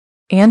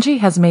Angie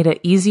has made it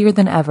easier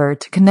than ever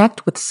to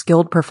connect with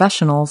skilled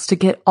professionals to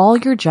get all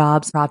your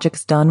jobs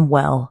projects done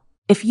well.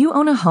 If you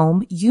own a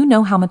home, you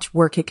know how much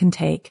work it can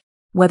take,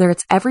 whether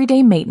it's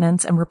everyday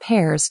maintenance and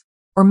repairs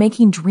or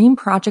making dream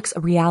projects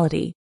a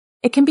reality.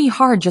 It can be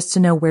hard just to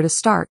know where to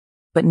start,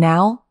 but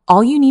now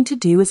all you need to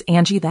do is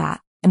Angie that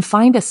and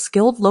find a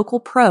skilled local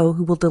pro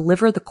who will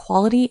deliver the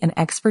quality and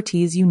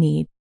expertise you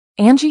need.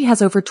 Angie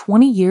has over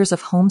 20 years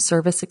of home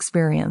service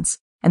experience,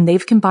 and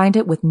they've combined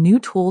it with new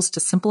tools to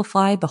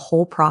simplify the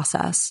whole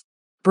process.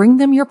 Bring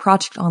them your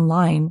project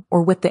online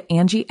or with the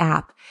Angie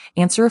app,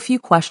 answer a few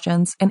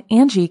questions, and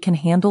Angie can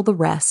handle the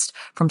rest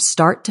from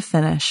start to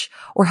finish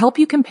or help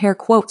you compare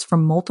quotes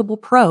from multiple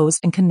pros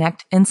and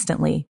connect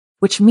instantly,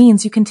 which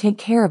means you can take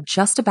care of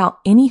just about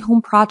any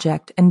home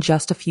project in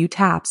just a few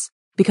taps.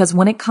 Because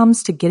when it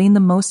comes to getting the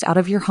most out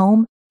of your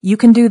home, you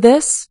can do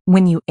this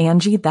when you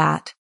Angie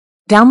that.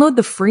 Download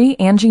the free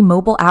Angie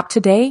mobile app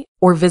today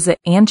or visit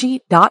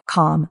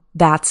Angie.com.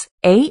 That's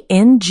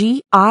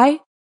ANGI.com.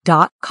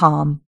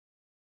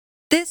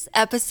 This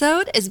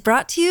episode is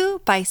brought to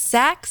you by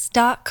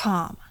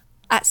Sax.com.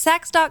 At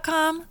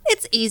Sax.com,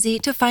 it's easy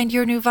to find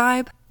your new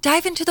vibe.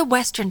 Dive into the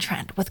Western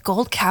trend with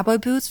gold cowboy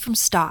boots from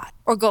Stott,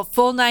 or go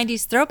full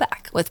 90s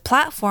throwback with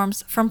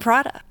platforms from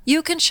Prada.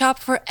 You can shop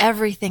for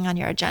everything on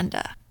your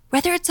agenda,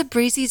 whether it's a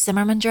breezy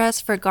Zimmermann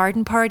dress for a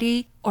garden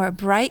party or a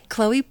bright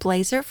Chloe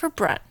blazer for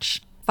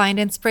brunch. Find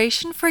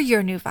inspiration for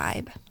your new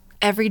vibe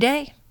every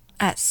day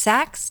at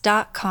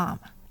Sax.com.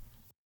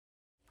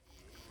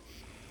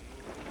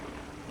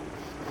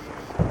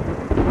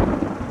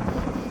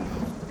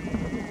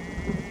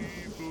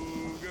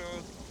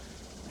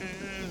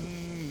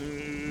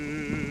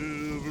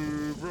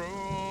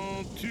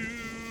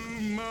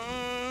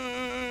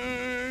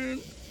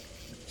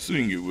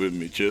 Sing it with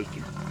me,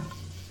 Chester.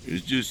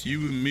 It's just you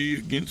and me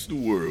against the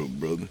world,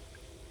 brother.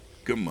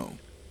 Come on.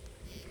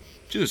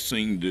 Just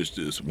sing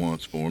this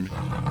once for me.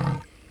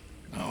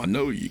 Oh, I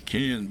know you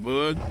can,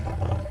 bud.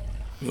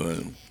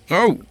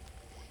 Oh,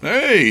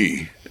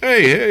 hey,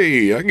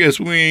 I guess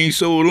we ain't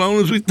so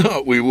alone as we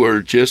thought we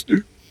were,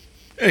 Chester.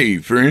 Hey,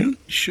 friend,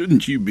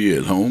 shouldn't you be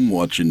at home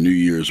watching New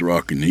Year's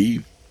Rockin'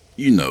 Eve?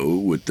 You know,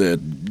 with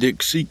that Dick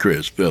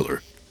Seacrest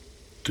feller.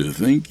 To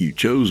think you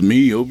chose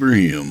me over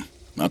him.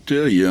 I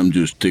tell you, I'm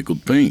just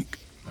tickled pink.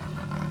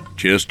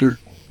 Chester,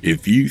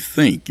 if you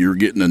think you're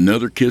getting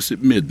another kiss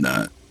at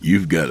midnight,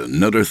 you've got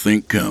another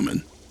think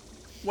coming.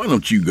 Why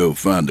don't you go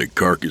find a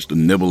carcass to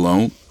nibble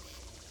on?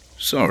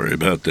 Sorry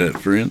about that,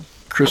 friend.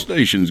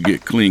 Crustaceans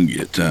get clingy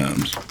at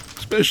times,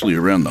 especially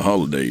around the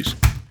holidays.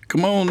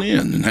 Come on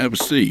in and have a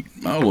seat.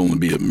 I'll only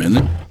be a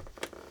minute.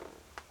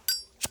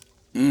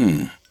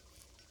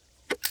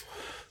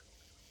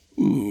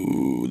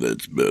 Ooh,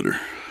 that's better.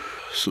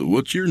 So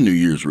what's your New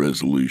Year's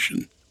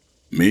resolution?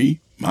 Me?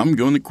 I'm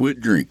going to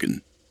quit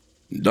drinking.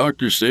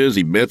 Doctor says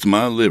he bets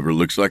my liver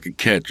looks like a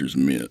catcher's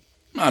mitt.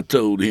 I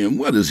told him,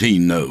 what does he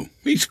know?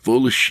 He's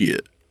full of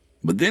shit.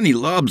 But then he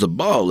lobs a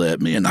ball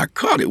at me and I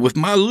caught it with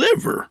my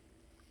liver.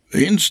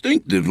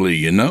 Instinctively,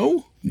 you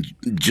know.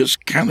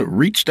 Just kind of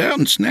reached out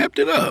and snapped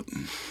it up.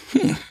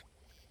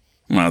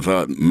 I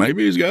thought,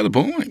 maybe he's got a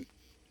point.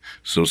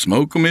 So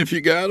smoke 'em if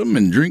you got 'em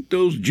and drink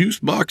those juice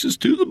boxes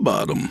to the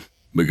bottom.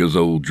 Because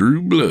old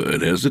Drew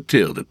Blood has a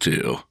tale to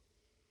tell.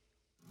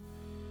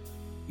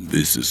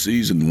 This is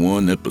Season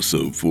 1,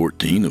 Episode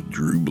 14 of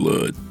Drew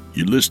Blood.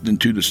 You're listening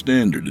to the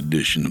standard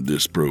edition of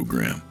this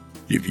program.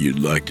 If you'd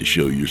like to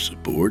show your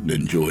support and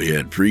enjoy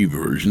ad-free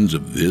versions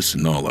of this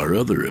and all our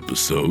other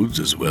episodes,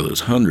 as well as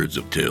hundreds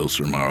of tales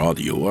from our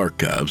audio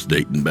archives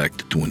dating back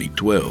to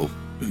 2012,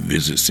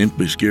 visit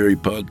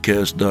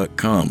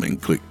simplyscarypodcast.com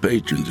and click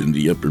Patrons in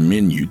the upper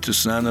menu to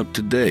sign up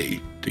today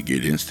to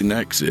get instant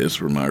access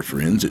from our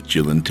friends at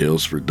Chillin'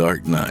 Tales for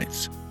Dark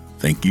Nights.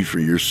 Thank you for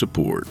your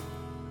support.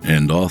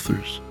 And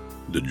authors,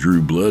 the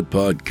Drew Blood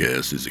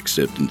Podcast is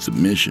accepting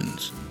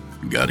submissions.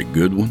 Got a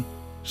good one?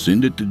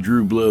 Send it to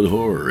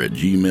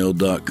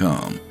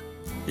drewbloodhorror@gmail.com.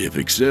 If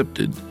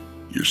accepted,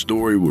 your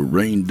story will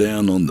rain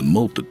down on the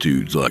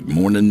multitudes like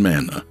morning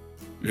manna.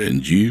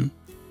 And you?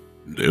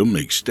 They'll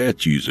make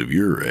statues of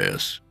your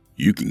ass.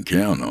 You can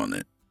count on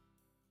it.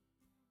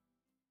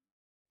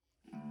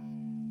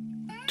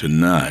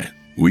 Tonight,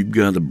 we've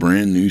got a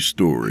brand new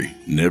story,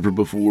 never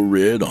before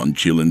read on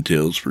Chillin'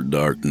 Tales for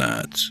Dark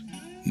Nights.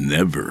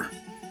 Never.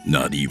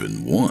 Not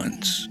even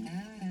once.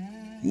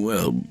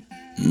 Well,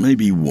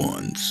 maybe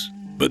once,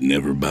 but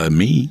never by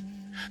me.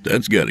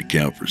 That's got to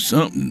count for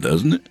something,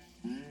 doesn't it?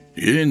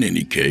 In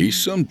any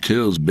case, some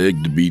tales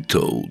beg to be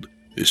told,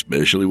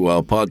 especially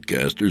while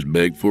podcasters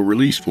beg for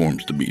release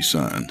forms to be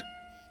signed.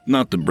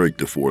 Not to break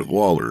the fourth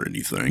wall or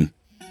anything.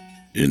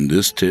 In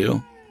this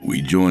tale, we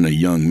join a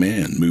young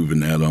man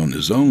moving out on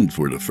his own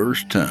for the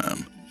first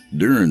time,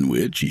 during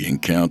which he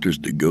encounters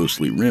the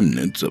ghostly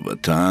remnants of a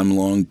time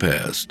long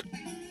past,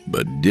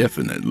 but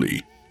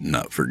definitely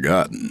not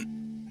forgotten.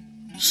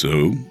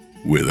 So,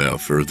 without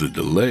further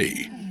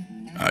delay,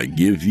 I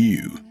give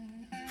you,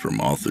 from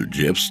author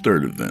Jeff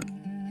Sturdivant,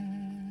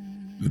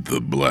 The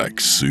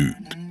Black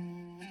Suit.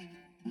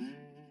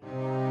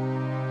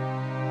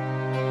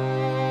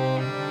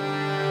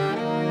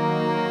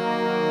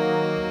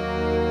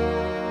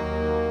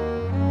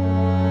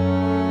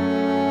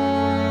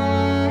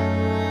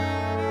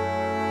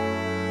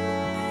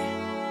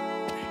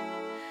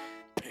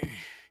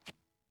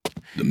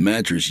 The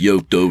mattress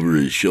yoked over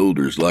his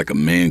shoulders like a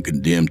man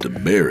condemned to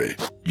bury,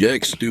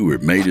 Jack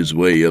Stewart made his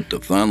way up the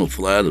final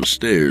flight of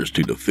stairs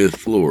to the 5th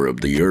floor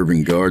of the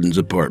Irving Gardens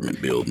apartment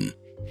building.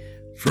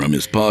 From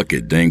his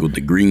pocket dangled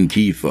the green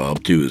key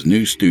fob to his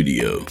new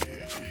studio.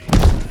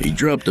 He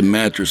dropped the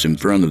mattress in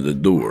front of the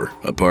door,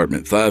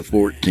 apartment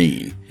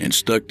 514, and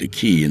stuck the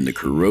key in the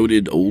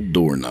corroded old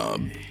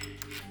doorknob.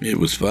 It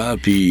was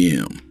 5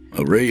 p.m.,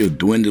 a ray of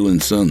dwindling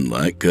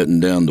sunlight cutting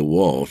down the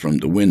wall from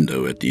the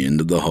window at the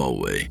end of the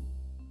hallway.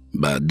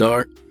 By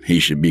dark,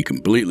 he should be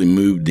completely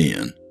moved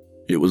in.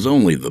 It was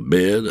only the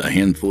bed, a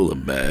handful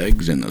of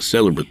bags, and a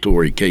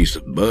celebratory case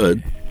of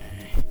bud.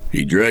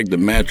 He dragged the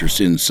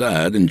mattress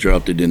inside and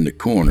dropped it in the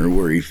corner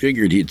where he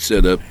figured he'd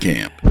set up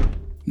camp.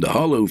 The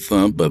hollow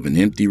thump of an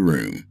empty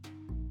room.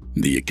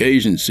 The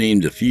occasion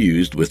seemed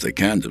effused with a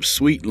kind of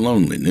sweet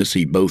loneliness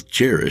he both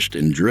cherished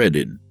and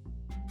dreaded.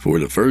 For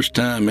the first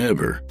time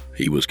ever,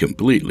 he was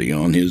completely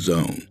on his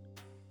own.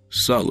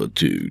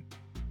 Solitude.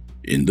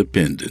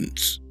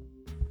 Independence.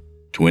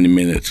 20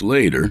 minutes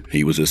later,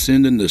 he was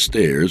ascending the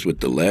stairs with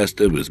the last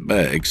of his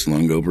bags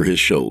slung over his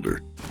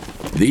shoulder.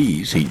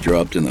 These he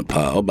dropped in a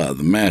pile by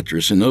the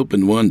mattress and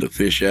opened one to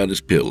fish out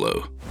his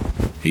pillow.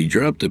 He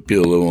dropped the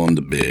pillow on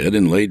the bed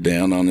and laid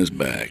down on his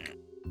back.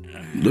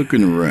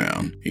 Looking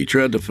around, he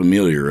tried to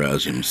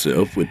familiarize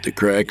himself with the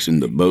cracks in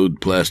the bowed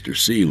plaster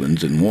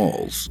ceilings and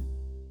walls.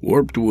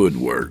 Warped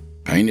woodwork,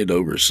 painted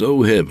over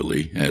so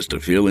heavily as to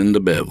fill in the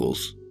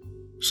bevels.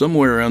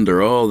 Somewhere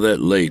under all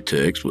that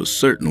latex was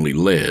certainly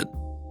lead.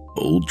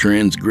 Old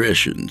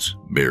transgressions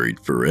buried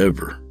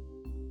forever.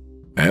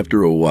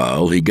 After a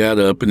while, he got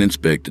up and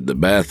inspected the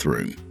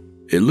bathroom.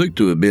 It looked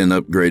to have been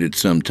upgraded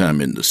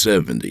sometime in the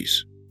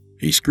 70s.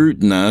 He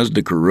scrutinized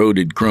the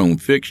corroded chrome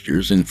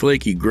fixtures and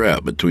flaky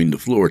grout between the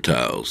floor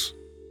tiles.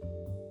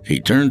 He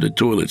turned the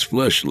toilet's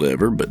flush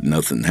lever, but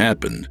nothing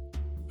happened.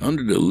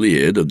 Under the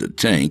lid of the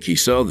tank, he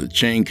saw the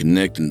chain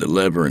connecting the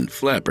lever and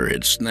flapper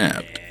had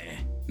snapped.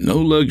 No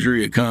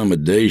luxury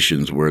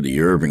accommodations were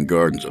the Irving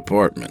Gardens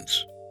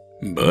apartments.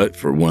 But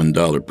for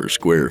 $1 per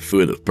square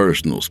foot of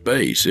personal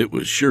space, it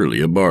was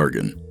surely a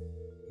bargain.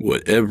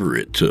 Whatever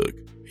it took,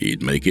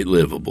 he'd make it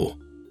livable.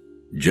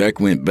 Jack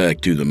went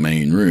back to the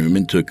main room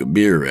and took a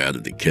beer out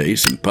of the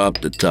case and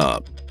popped the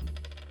top.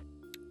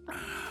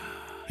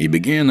 He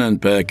began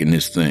unpacking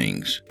his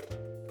things.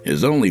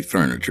 His only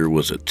furniture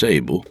was a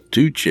table,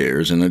 2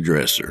 chairs, and a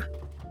dresser.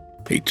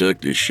 He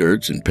tucked his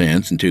shirts and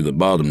pants into the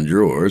bottom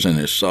drawers and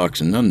his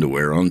socks and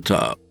underwear on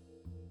top.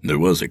 There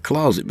was a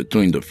closet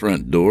between the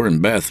front door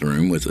and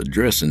bathroom with a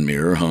dressing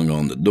mirror hung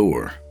on the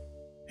door.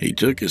 He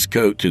took his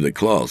coat to the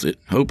closet,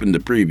 hoping the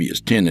previous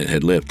tenant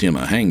had left him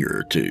a hanger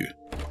or two.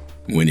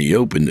 When he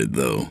opened it,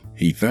 though,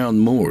 he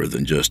found more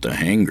than just a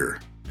hanger.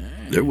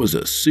 There was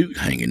a suit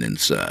hanging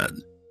inside,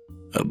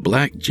 a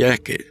black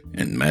jacket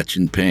and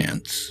matching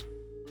pants.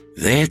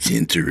 That's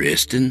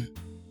interesting.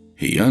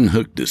 He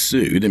unhooked the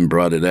suit and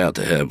brought it out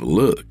to have a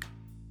look.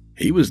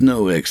 He was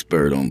no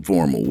expert on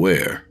formal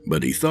wear,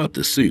 but he thought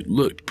the suit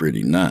looked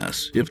pretty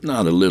nice, if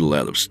not a little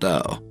out of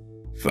style.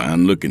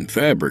 Fine-looking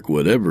fabric,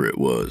 whatever it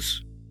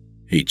was.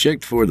 He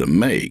checked for the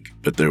make,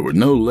 but there were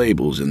no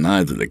labels in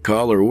either the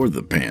collar or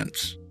the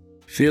pants.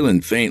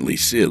 Feeling faintly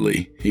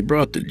silly, he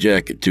brought the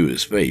jacket to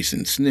his face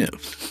and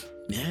sniffed.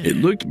 It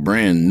looked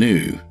brand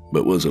new,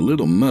 but was a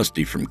little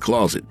musty from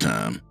closet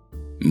time.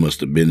 Must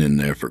have been in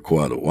there for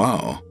quite a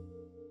while.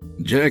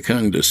 Jack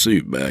hung the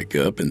suit back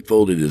up and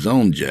folded his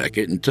own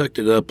jacket and tucked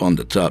it up on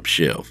the top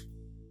shelf.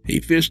 He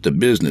fished a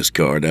business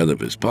card out of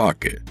his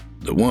pocket,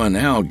 the one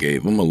Al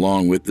gave him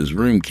along with his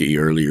room key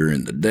earlier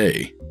in the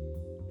day.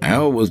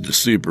 Al was the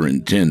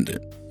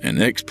superintendent,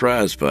 an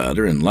ex-prize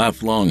fighter and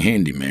lifelong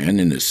handyman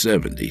in his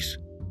 70s.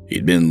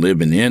 He'd been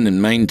living in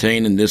and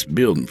maintaining this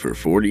building for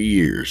 40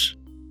 years.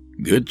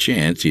 Good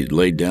chance he'd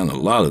laid down a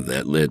lot of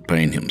that lead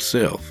paint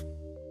himself.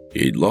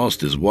 He'd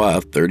lost his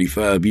wife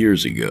 35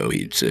 years ago,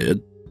 he'd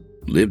said.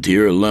 Lived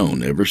here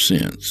alone ever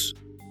since.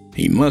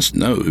 He must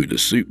know who the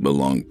suit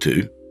belonged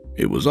to.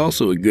 It was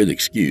also a good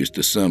excuse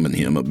to summon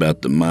him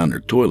about the minor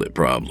toilet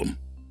problem.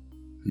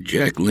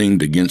 Jack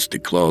leaned against the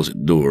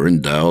closet door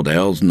and dialed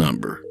Al's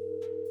number.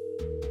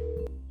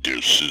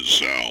 "This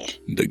is Al,"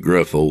 the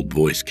gruff old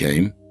voice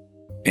came.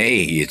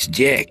 "Hey, it's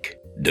Jack,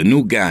 the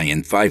new guy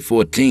in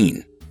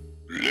 514.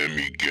 "Let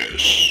me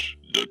guess.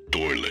 The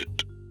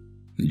toilet."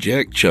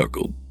 Jack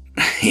chuckled.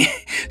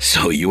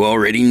 "So you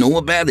already know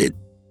about it?"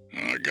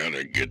 "I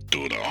gotta get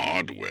to the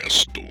hardware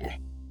store.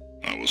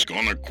 I was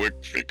gonna quick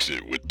fix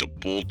it with the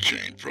pull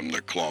chain from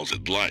the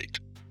closet light,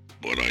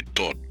 but I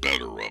thought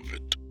better of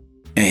it."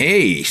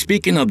 "Hey,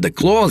 speaking of the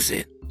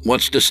closet,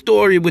 what's the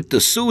story with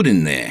the suit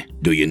in there?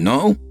 Do you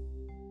know?"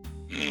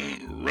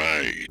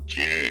 Right,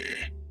 yeah,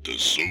 the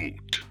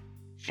suit.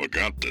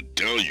 Forgot to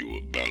tell you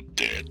about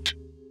that."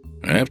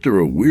 After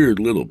a weird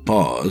little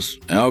pause,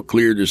 Al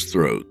cleared his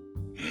throat.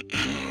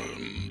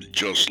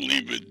 Just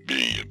leave it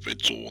be if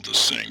it's all the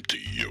same to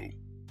you.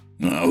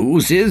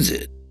 Whose is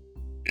it?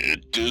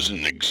 It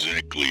isn't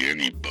exactly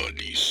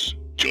anybody's.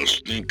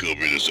 Just think of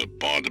it as a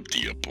part of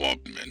the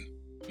apartment.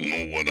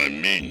 Know what I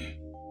mean?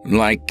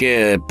 Like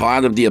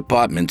part of the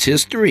apartment's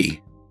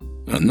history?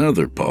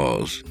 Another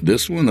pause,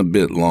 this one a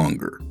bit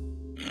longer.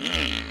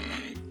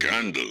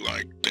 Kinda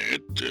like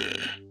that.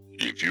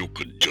 If you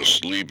could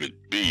just leave it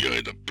be,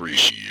 I'd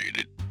appreciate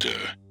it.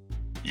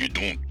 You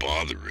don't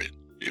bother it.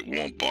 It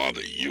won't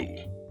bother you.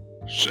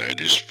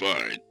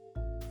 Satisfied?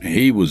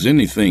 He was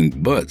anything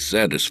but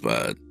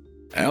satisfied.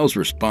 Al's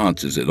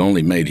responses had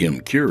only made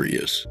him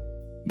curious.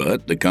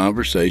 But the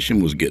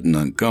conversation was getting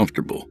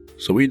uncomfortable,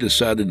 so he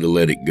decided to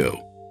let it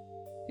go.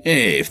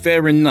 Hey,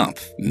 fair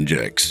enough,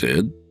 Jack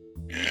said.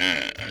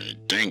 Yeah,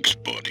 thanks,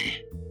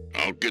 buddy.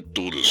 I'll get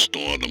to the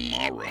store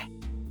tomorrow.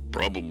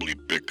 Probably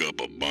pick up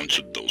a bunch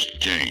of those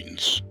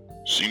chains.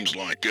 Seems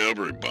like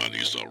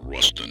everybody's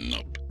rusting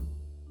up.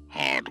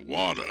 Hard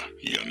water,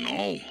 you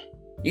know?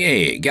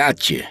 Yeah,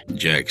 gotcha,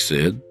 Jack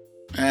said.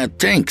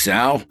 Thanks,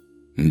 Al.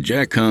 And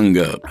Jack hung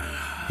up.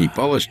 He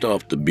polished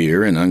off the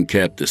beer and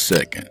uncapped the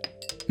second.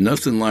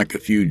 Nothing like a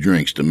few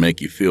drinks to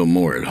make you feel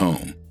more at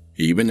home,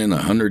 even in a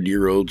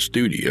 100-year-old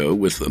studio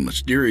with a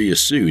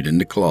mysterious suit in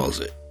the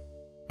closet.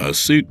 A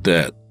suit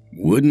that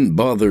wouldn't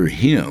bother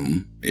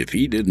him if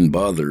he didn't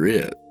bother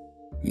it.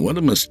 What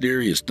a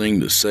mysterious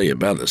thing to say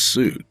about a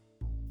suit.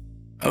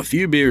 A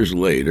few beers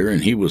later,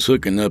 and he was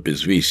hooking up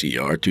his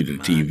VCR to the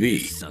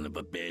TV. Son of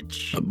a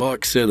bitch. A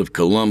box set of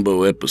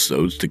Columbo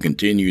episodes to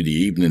continue the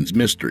evening's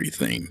mystery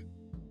theme.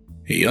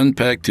 He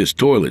unpacked his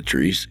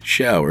toiletries,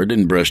 showered,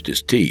 and brushed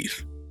his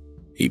teeth.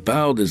 He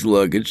piled his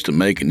luggage to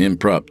make an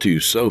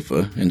impromptu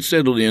sofa and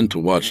settled in to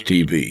watch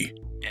TV.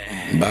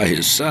 By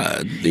his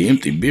side, the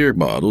empty beer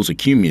bottles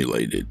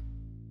accumulated.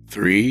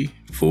 3,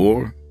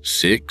 4,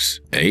 6,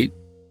 8.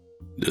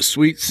 The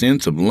sweet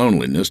sense of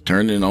loneliness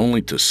turning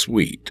only to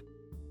sweet.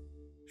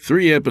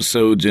 3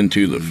 episodes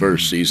into the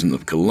first season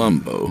of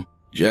Columbo,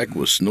 Jack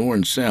was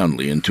snoring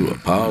soundly into a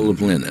pile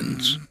of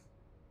linens.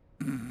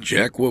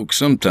 Jack woke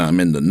sometime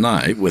in the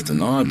night with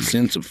an odd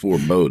sense of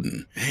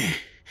foreboding.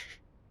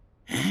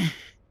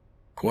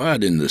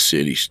 Quiet in the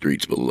city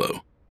streets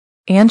below.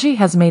 Angie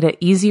has made it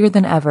easier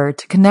than ever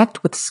to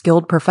connect with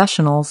skilled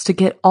professionals to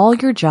get all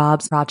your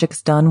jobs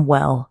projects done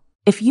well.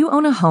 If you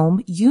own a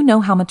home, you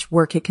know how much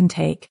work it can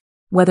take,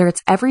 whether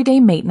it's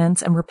everyday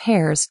maintenance and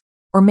repairs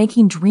or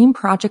making dream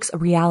projects a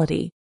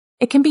reality.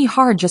 It can be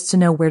hard just to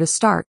know where to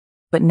start,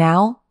 but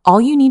now all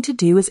you need to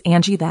do is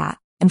Angie that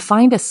and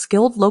find a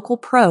skilled local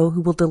pro who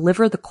will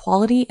deliver the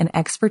quality and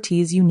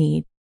expertise you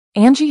need.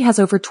 Angie has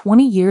over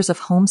 20 years of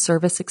home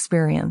service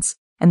experience,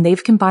 and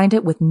they've combined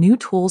it with new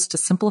tools to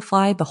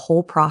simplify the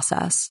whole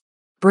process.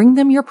 Bring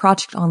them your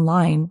project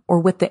online or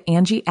with the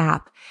Angie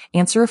app,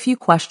 answer a few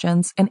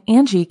questions, and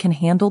Angie can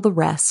handle the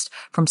rest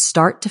from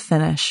start to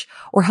finish,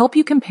 or help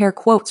you compare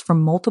quotes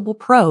from multiple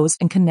pros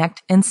and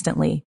connect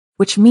instantly,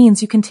 which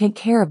means you can take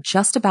care of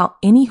just about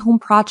any home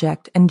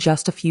project in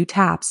just a few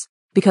taps.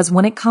 Because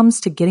when it comes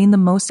to getting the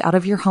most out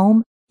of your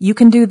home, you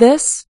can do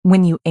this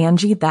when you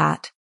Angie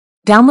that.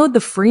 Download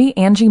the free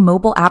Angie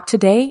mobile app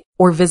today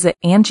or visit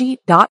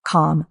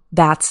Angie.com.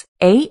 That's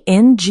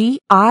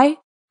ANGI.com.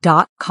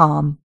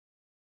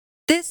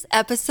 This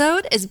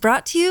episode is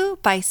brought to you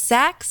by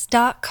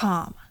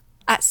Sax.com.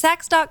 At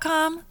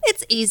Sax.com,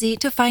 it's easy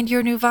to find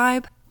your new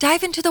vibe.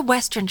 Dive into the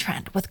Western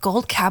trend with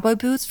gold cowboy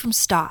boots from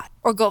Stott,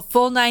 or go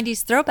full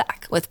 90s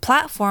throwback with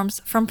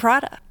platforms from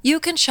Prada.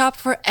 You can shop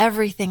for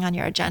everything on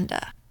your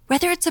agenda,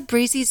 whether it's a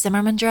breezy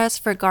Zimmermann dress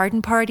for a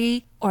garden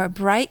party or a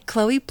bright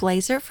Chloe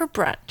blazer for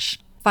brunch.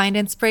 Find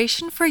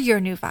inspiration for your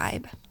new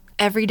vibe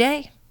every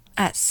day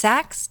at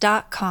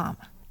Sax.com.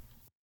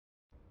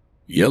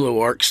 Yellow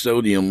arc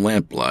sodium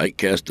lamplight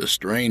cast a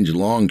strange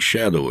long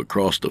shadow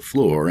across the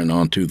floor and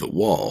onto the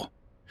wall.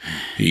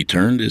 He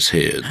turned his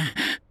head.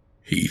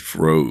 He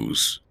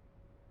froze.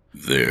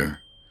 There,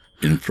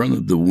 in front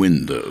of the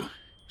window,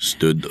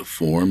 stood the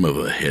form of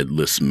a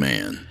headless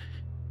man.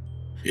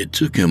 It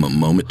took him a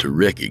moment to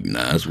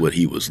recognize what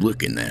he was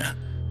looking at.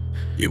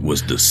 It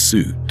was the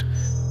suit.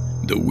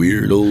 The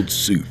weird old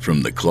suit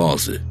from the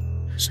closet,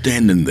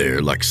 standing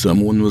there like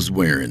someone was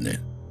wearing it.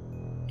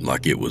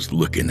 Like it was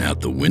looking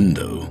out the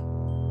window.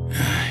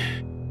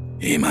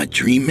 Am I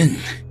dreaming?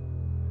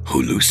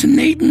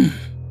 Hallucinating?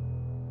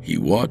 He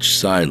watched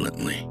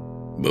silently,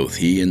 both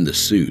he and the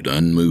suit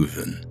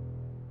unmoving.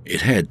 It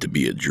had to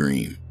be a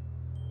dream.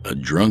 A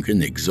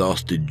drunken,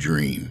 exhausted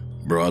dream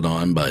brought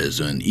on by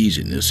his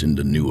uneasiness in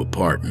the new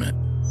apartment.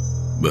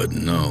 But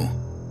no,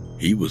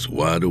 he was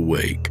wide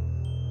awake.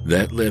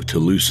 That left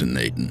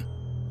hallucinating.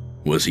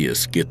 Was he a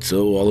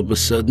schizo all of a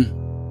sudden?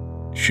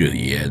 Should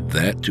he add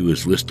that to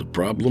his list of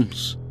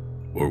problems?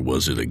 Or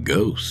was it a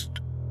ghost?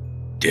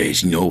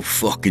 There's no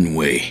fucking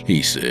way,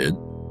 he said.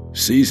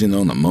 Seizing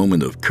on a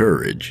moment of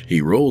courage,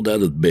 he rolled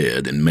out of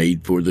bed and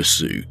made for the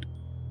suit.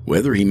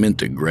 Whether he meant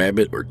to grab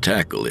it or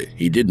tackle it,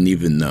 he didn't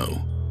even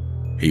know.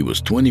 He was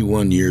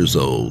 21 years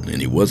old,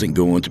 and he wasn't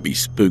going to be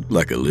spooked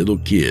like a little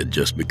kid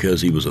just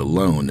because he was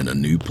alone in a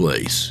new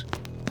place.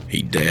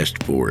 He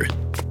dashed for it,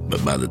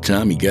 but by the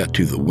time he got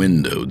to the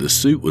window, the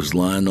suit was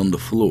lying on the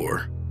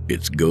floor,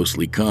 its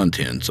ghostly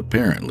contents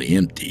apparently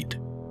emptied.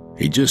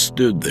 He just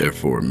stood there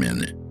for a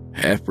minute,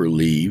 half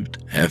relieved,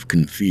 half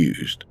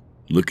confused,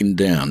 looking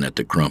down at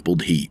the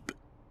crumpled heap.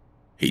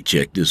 He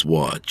checked his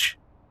watch.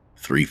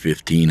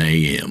 3:15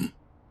 a.m.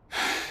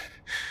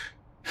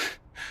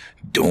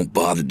 Don't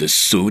bother the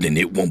suit and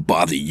it won't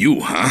bother you,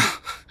 huh?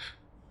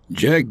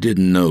 Jack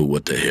didn't know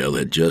what the hell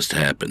had just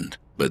happened,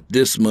 but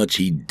this much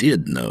he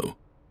did know.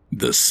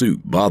 The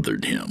suit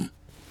bothered him.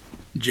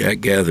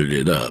 Jack gathered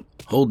it up,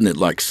 holding it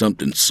like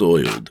something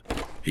soiled.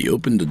 He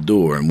opened the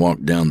door and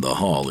walked down the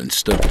hall and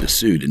stuffed the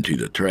suit into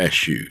the trash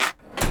chute.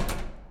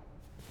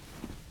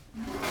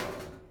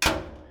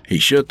 He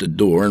shut the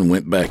door and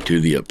went back to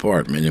the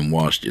apartment and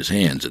washed his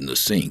hands in the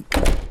sink.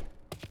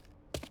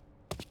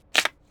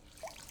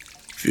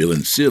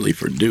 Feeling silly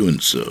for doing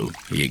so,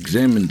 he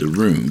examined the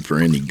room for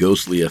any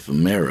ghostly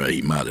ephemera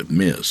he might have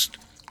missed.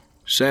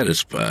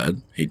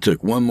 Satisfied, he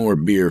took one more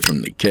beer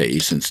from the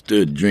case and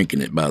stood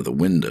drinking it by the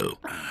window.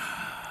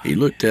 He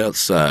looked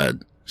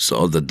outside,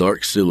 saw the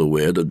dark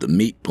silhouette of the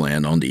meat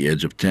plant on the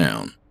edge of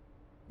town,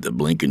 the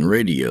blinking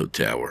radio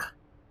tower,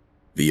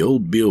 the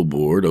old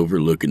billboard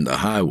overlooking the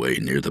highway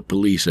near the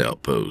police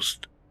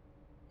outpost.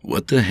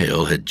 What the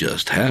hell had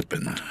just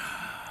happened?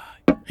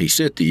 He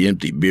set the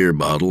empty beer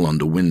bottle on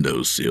the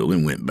windowsill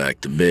and went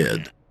back to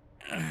bed.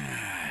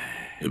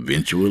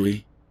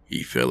 Eventually,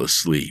 he fell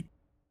asleep.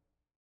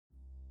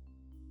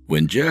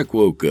 When Jack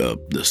woke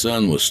up, the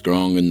sun was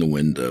strong in the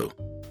window.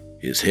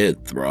 His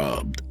head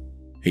throbbed.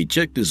 He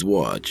checked his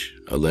watch,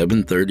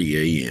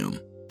 11:30 a.m.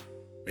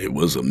 It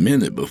was a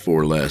minute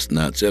before last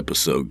night's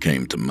episode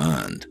came to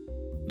mind.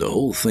 The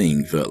whole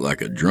thing felt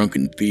like a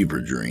drunken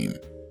fever dream.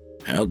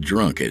 How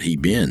drunk had he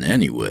been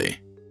anyway?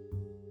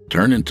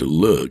 Turning to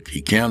look,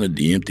 he counted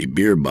the empty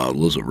beer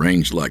bottles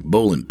arranged like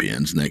bowling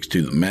pins next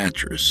to the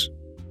mattress.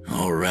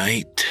 All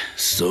right,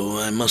 so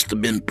I must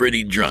have been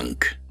pretty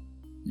drunk.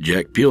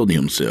 Jack peeled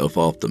himself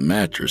off the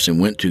mattress and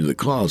went to the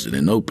closet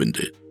and opened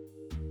it.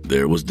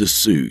 There was the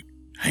suit,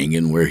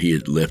 hanging where he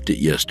had left it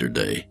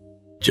yesterday.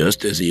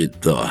 Just as he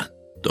had thought,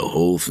 the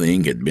whole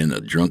thing had been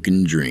a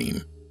drunken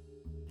dream.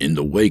 In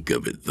the wake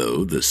of it,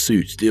 though, the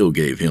suit still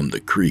gave him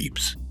the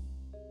creeps.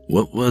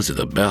 What was it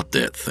about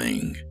that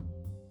thing?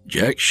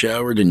 Jack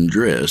showered and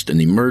dressed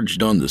and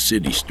emerged on the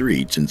city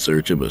streets in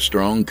search of a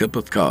strong cup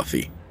of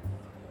coffee.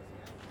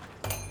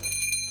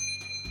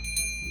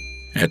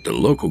 At the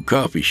local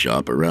coffee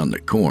shop around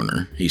the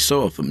corner, he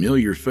saw a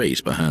familiar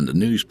face behind the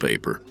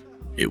newspaper.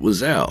 It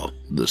was Al,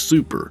 the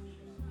super.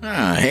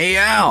 Hey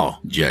Al,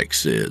 Jack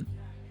said.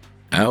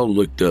 Al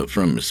looked up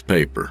from his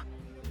paper.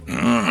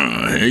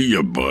 Hey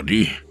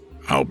buddy.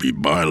 I'll be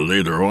by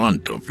later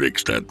on to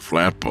fix that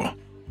flapper.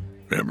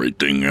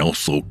 Everything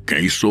else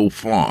okay so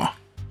far?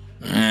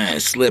 I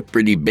slept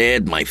pretty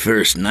bad my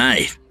first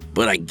night,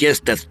 but I guess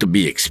that's to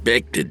be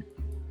expected.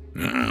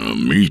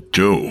 Me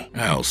too,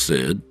 Al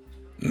said.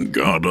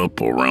 Got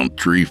up around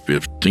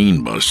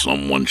 3:15 by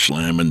someone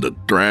slamming the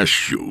trash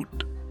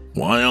chute.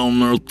 Why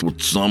on earth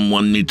would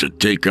someone need to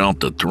take out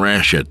the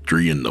trash at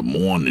 3 in the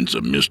morning's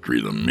a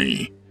mystery to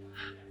me.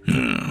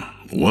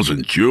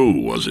 Wasn't you,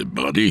 was it,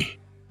 buddy?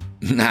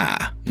 Nah,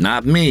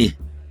 not me.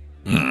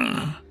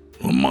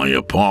 Well, my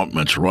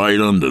apartment's right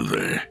under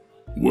there.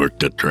 Work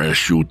the trash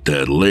chute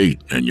that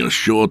late, and you're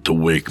sure to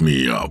wake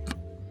me up.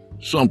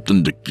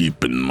 Something to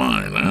keep in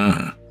mind,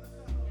 huh?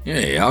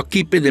 Hey, I'll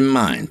keep it in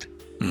mind.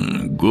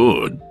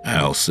 Good,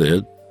 Al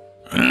said.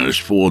 As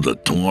for the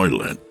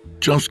toilet,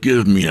 just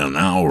give me an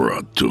hour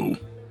or two.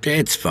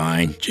 That's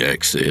fine,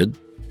 Jack said.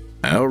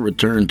 Al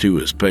returned to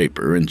his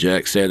paper, and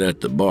Jack sat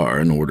at the bar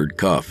and ordered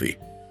coffee.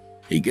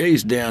 He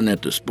gazed down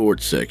at the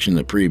sports section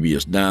the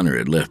previous diner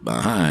had left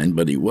behind,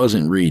 but he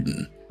wasn't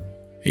reading.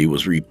 He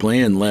was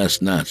replaying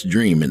last night's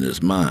dream in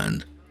his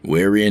mind,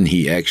 wherein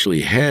he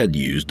actually had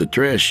used the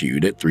trash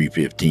chute at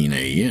 3:15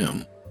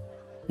 a.m.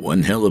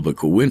 One hell of a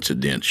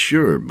coincidence,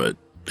 sure, but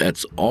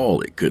that's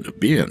all it could have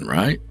been,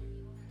 right?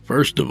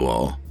 First of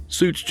all,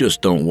 suits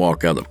just don't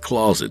walk out of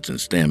closets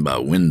and stand by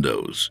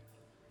windows.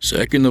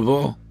 Second of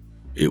all,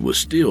 it was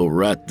still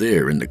right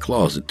there in the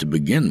closet to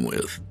begin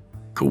with.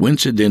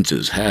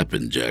 Coincidences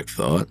happen, Jack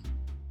thought.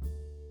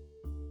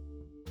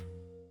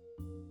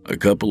 A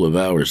couple of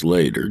hours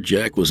later,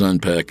 Jack was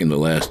unpacking the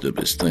last of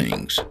his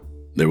things.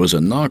 There was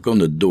a knock on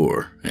the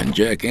door, and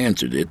Jack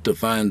answered it to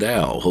find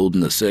Al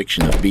holding a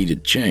section of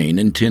beaded chain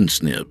and tin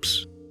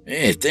snips.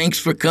 Hey, thanks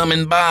for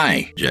coming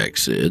by, Jack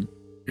said.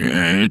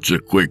 Yeah, it's a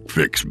quick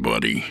fix,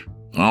 buddy.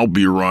 I'll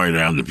be right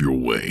out of your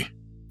way.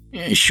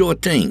 Sure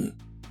thing.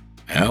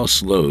 Al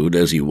slowed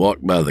as he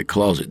walked by the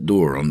closet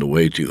door on the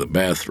way to the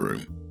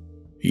bathroom.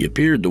 He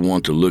appeared to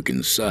want to look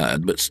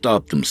inside, but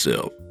stopped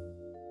himself.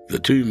 The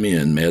two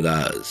men met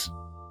eyes.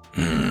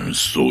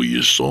 So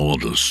you saw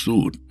the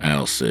suit,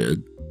 Al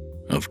said.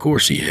 Of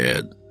course he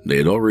had. They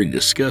had already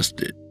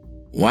discussed it.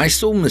 Why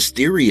so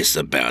mysterious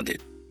about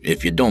it,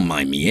 if you don't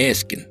mind me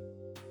asking?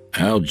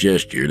 Al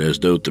gestured as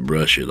though to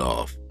brush it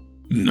off.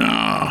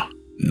 Nah,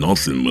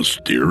 nothing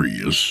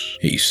mysterious,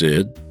 he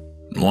said.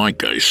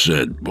 Like I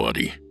said,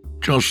 buddy,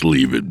 just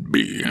leave it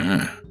be,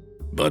 huh?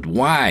 But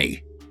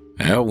why?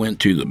 Al went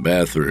to the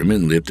bathroom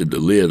and lifted the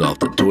lid off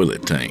the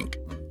toilet tank.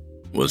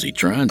 Was he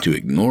trying to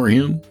ignore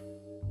him?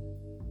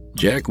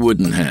 Jack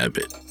wouldn't have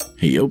it.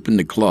 He opened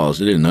the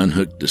closet and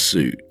unhooked the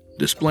suit.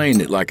 Displaying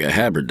it like a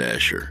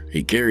haberdasher,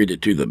 he carried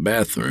it to the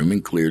bathroom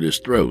and cleared his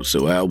throat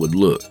so Al would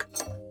look.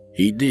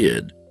 He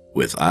did,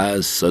 with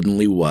eyes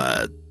suddenly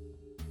wide.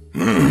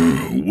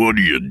 What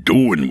are you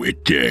doing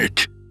with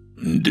that?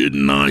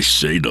 Didn't I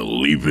say to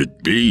leave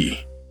it be?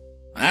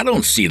 I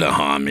don't see the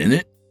harm in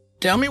it.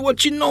 Tell me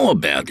what you know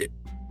about it.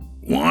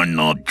 Why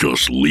not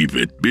just leave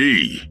it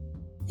be?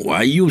 Why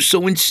are you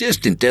so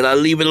insistent that I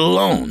leave it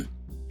alone?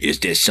 Is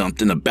there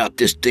something about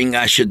this thing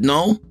I should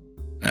know?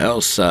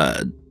 Al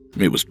sighed.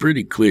 It was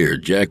pretty clear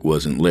Jack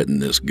wasn't letting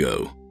this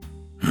go.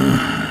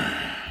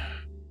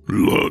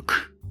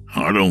 Look,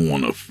 I don't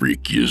want to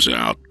freak yous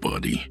out,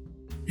 buddy.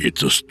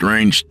 It's a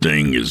strange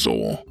thing is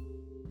all.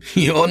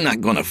 You're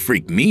not gonna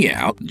freak me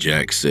out,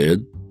 Jack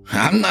said.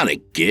 I'm not a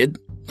kid.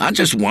 I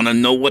just want to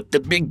know what the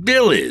big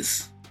deal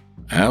is.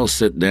 Al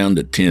set down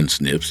the tin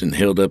snips and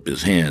held up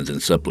his hands in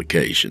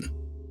supplication.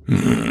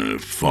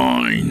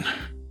 Fine.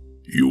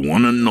 You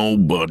want to know,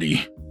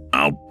 buddy?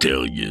 I'll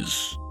tell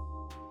yous.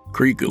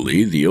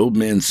 Creakily, the old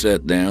man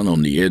sat down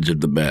on the edge of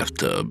the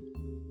bathtub.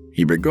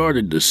 He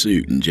regarded the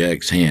suit in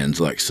Jack's hands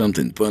like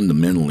something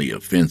fundamentally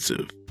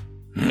offensive.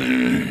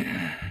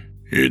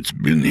 It's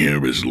been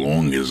here as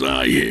long as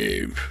I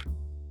have.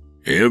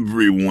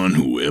 Everyone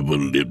who ever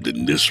lived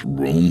in this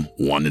room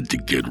wanted to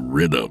get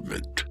rid of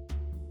it.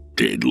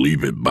 They'd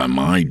leave it by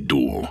my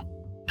door,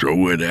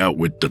 throw it out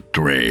with the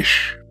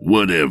trash,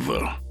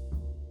 whatever.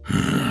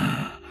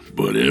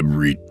 But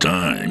every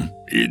time,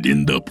 it'd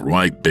end up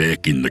right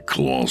back in the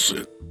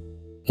closet,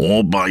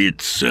 all by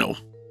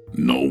itself.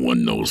 No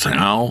one knows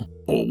how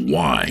or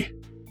why.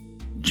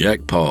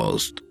 Jack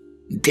paused.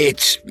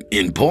 That's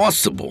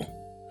impossible.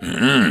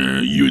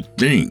 You'd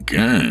think,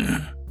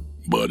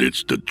 But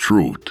it's the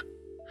truth.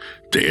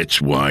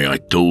 That's why I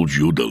told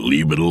you to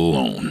leave it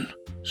alone.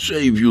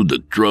 Save you the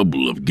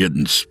trouble of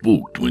getting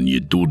spooked when you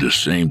do the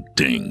same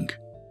thing.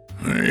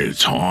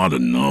 It's hard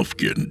enough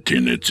getting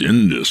tenants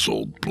in this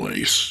old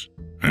place.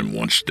 And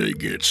once they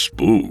get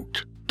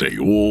spooked, they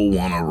all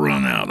want to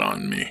run out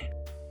on me.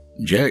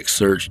 Jack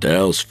searched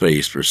Al's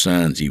face for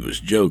signs he was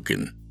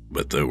joking,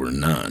 but there were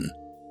none.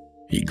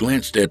 He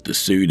glanced at the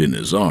suit in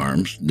his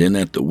arms, then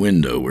at the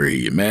window where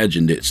he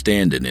imagined it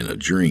standing in a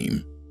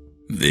dream.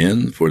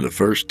 Then, for the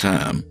first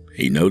time,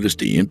 he noticed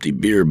the empty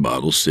beer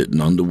bottle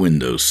sitting on the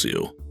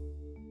windowsill.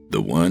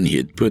 The one he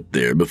had put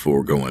there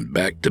before going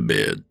back to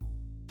bed.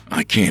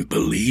 I can't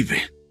believe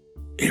it.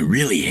 It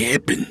really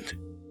happened.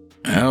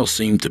 Al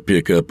seemed to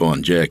pick up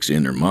on Jack's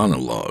inner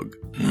monologue.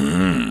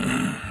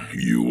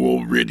 You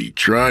already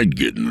tried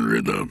getting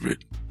rid of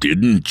it,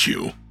 didn't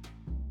you?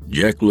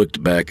 Jack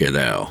looked back at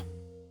Al.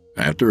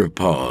 After a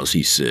pause,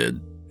 he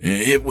said,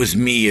 It was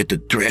me at the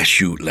trash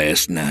chute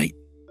last night.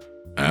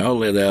 Al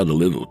let out a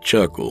little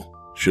chuckle,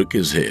 shook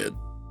his head.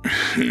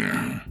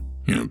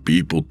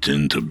 People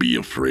tend to be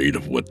afraid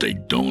of what they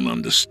don't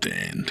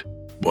understand.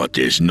 But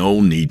there's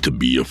no need to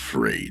be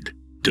afraid.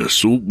 The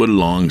suit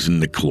belongs in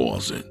the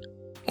closet.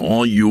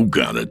 All you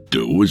gotta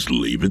do is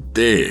leave it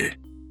there.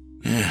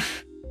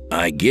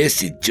 I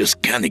guess it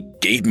just kinda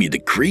gave me the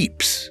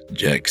creeps,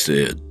 Jack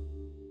said.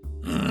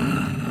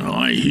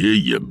 I hear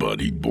you,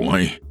 buddy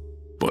boy.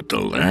 But the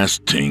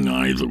last thing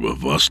either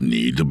of us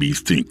need to be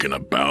thinking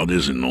about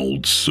is an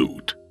old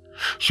suit.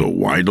 So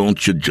why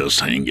don't you just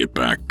hang it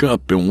back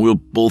up and we'll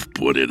both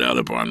put it out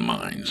of our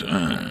minds,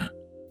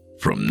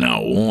 From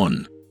now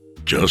on,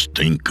 just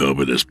think of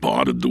it as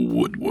part of the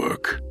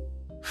woodwork.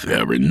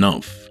 Fair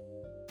enough.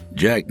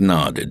 Jack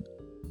nodded.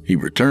 He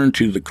returned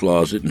to the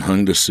closet and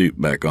hung the suit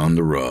back on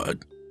the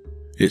rod.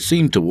 It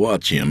seemed to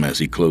watch him as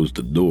he closed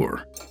the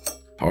door.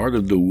 Part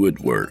of the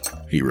woodwork,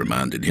 he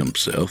reminded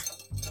himself.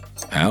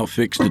 Al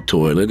fixed the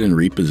toilet and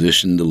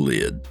repositioned the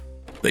lid.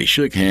 They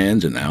shook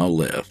hands and Al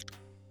left.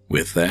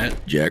 With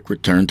that, Jack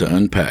returned to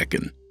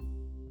unpacking.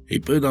 He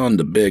put on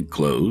the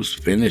bedclothes,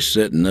 finished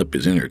setting up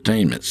his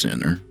entertainment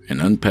center,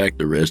 and unpacked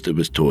the rest of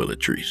his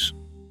toiletries.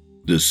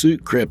 The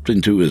suit crept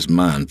into his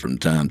mind from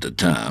time to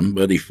time,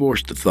 but he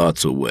forced the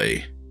thoughts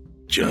away.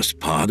 Just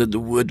part of the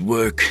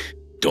woodwork.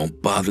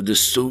 Don't bother the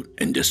suit,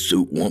 and the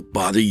suit won't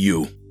bother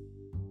you.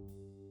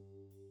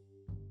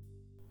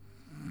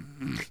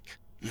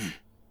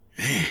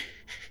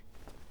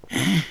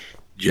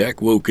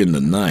 Jack woke in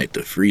the night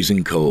to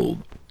freezing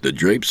cold. The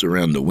drapes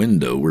around the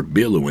window were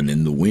billowing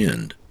in the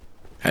wind.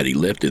 Had he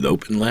left it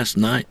open last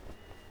night?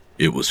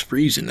 It was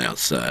freezing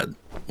outside.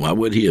 Why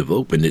would he have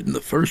opened it in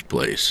the first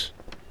place?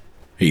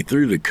 He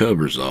threw the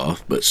covers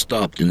off, but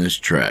stopped in his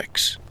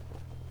tracks.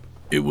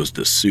 It was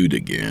the suit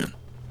again.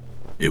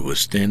 It was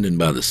standing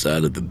by the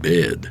side of the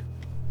bed,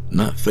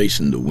 not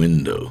facing the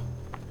window.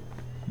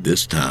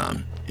 This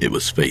time, it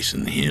was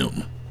facing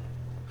him.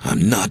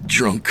 I'm not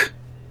drunk.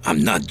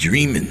 I'm not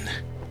dreaming.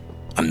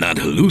 I'm not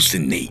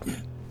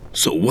hallucinating.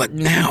 So what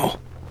now?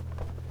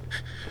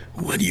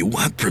 What do you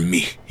want from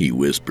me? He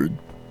whispered.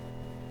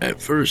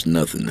 At first,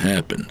 nothing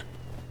happened,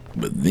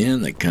 but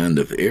then a kind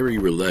of airy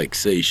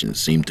relaxation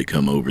seemed to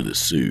come over the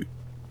suit.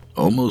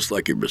 almost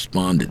like it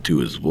responded to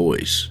his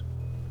voice.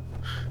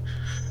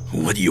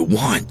 What do you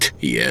want?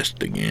 He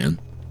asked again.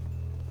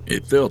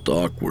 It felt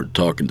awkward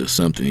talking to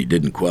something he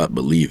didn't quite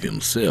believe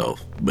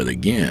himself, but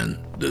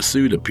again, the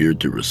suit appeared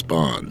to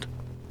respond.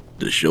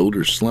 The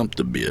shoulders slumped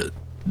a bit,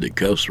 the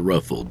cuffs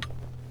ruffled.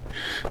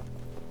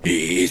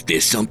 Is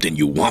there something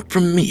you want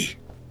from me?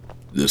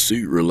 The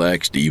suit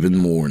relaxed even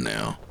more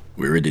now.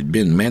 Where it had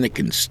been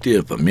mannequin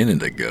stiff a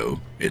minute ago,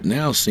 it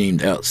now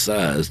seemed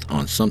outsized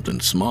on something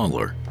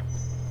smaller.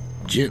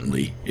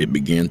 Gently, it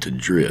began to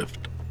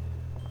drift.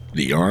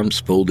 The arms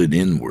folded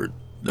inward,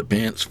 the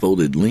pants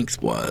folded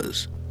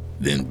lengthwise,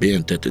 then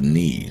bent at the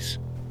knees.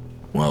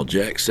 While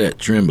Jack sat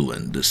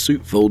trembling, the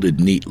suit folded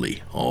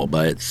neatly, all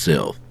by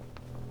itself.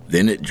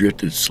 Then it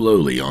drifted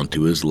slowly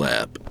onto his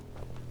lap.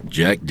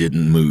 Jack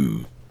didn't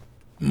move.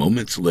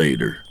 Moments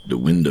later, the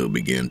window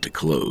began to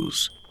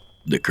close,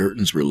 the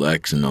curtains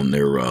relaxing on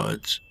their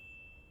rods.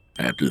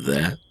 After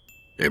that,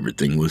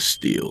 everything was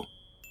still.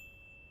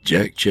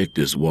 Jack checked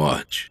his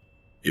watch.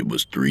 It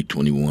was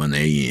 3:21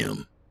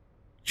 a.m.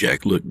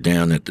 Jack looked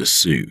down at the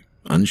suit,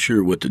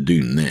 unsure what to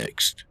do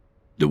next.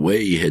 The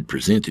way it had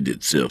presented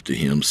itself to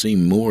him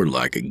seemed more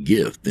like a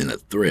gift than a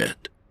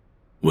threat.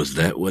 Was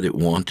that what it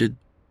wanted?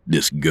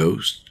 This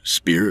ghost,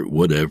 spirit,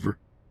 whatever,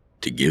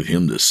 to give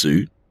him the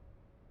suit?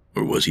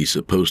 Or was he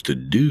supposed to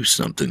do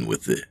something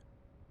with it?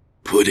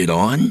 Put it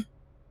on?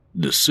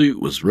 The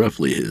suit was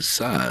roughly his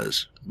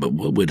size, but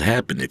what would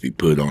happen if he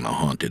put on a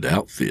haunted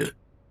outfit?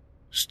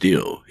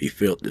 Still, he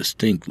felt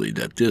distinctly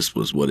that this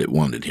was what it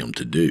wanted him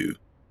to do.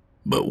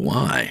 But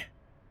why?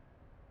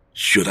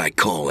 Should I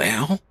call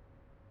Al?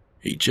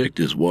 He checked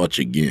his watch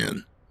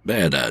again.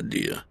 Bad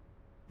idea.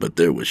 But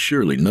there was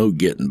surely no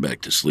getting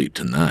back to sleep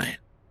tonight.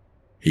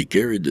 He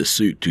carried the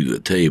suit to the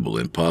table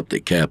and popped the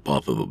cap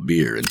off of a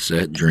beer and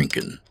sat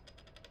drinking.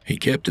 He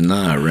kept an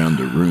eye around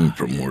the room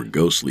for more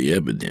ghostly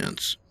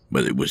evidence,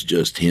 but it was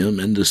just him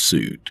and the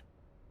suit.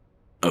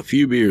 A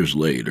few beers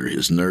later,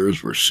 his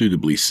nerves were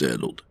suitably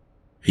settled.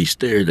 He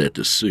stared at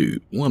the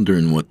suit,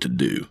 wondering what to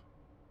do.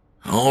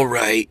 All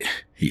right,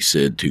 he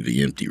said to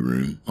the empty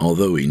room,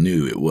 although he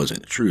knew it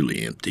wasn't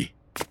truly empty.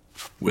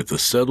 With a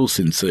subtle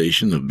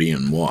sensation of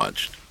being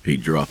watched, he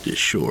dropped his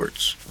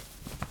shorts.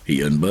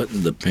 He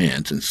unbuttoned the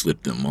pants and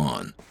slipped them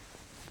on.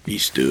 He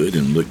stood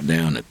and looked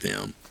down at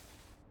them.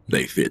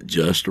 They fit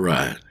just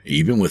right,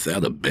 even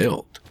without a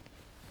belt.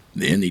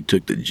 Then he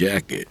took the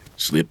jacket,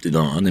 slipped it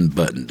on, and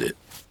buttoned it.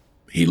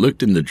 He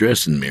looked in the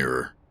dressing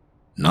mirror.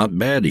 Not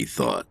bad, he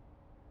thought.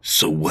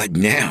 So what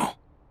now?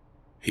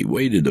 He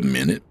waited a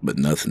minute, but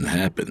nothing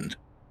happened.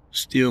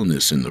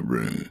 Stillness in the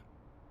room.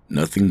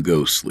 Nothing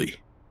ghostly.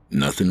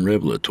 Nothing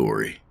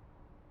revelatory.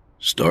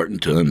 Starting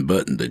to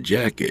unbutton the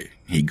jacket,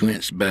 he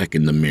glanced back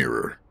in the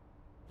mirror.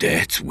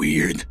 That's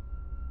weird.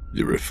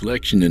 The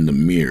reflection in the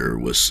mirror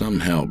was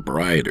somehow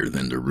brighter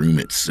than the room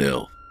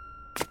itself.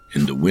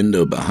 In the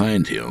window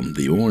behind him,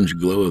 the orange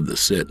glow of the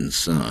setting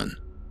sun.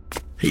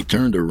 He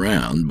turned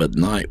around, but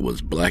night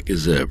was black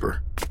as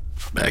ever.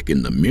 Back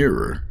in the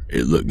mirror,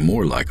 it looked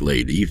more like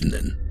late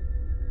evening.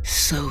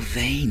 So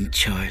vain,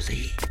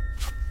 Charlie.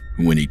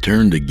 When he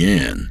turned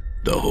again,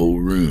 the whole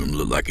room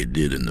looked like it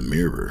did in the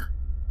mirror.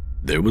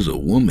 There was a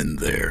woman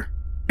there,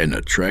 an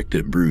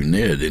attractive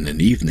brunette in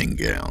an evening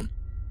gown.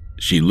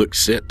 She looked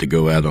set to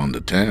go out on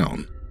the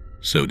town.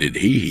 So did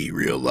he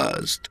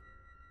realized.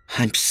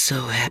 I'm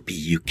so happy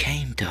you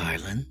came,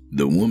 darling.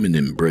 The woman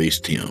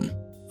embraced him,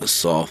 a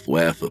soft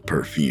waft of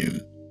perfume.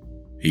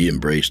 He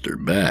embraced her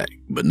back,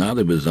 but not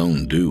of his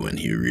own doing,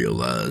 he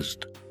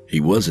realized.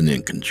 He wasn't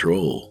in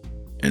control,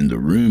 and the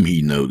room,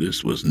 he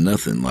noticed, was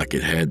nothing like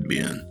it had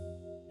been.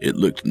 It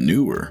looked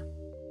newer,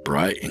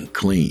 bright and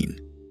clean,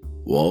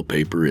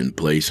 wallpaper in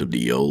place of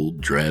the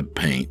old, drab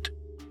paint,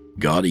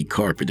 gaudy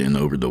carpeting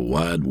over the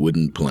wide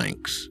wooden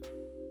planks.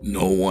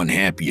 No one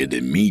happier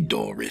than me,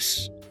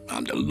 Doris.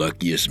 I'm the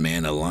luckiest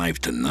man alive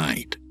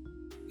tonight.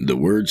 The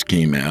words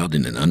came out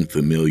in an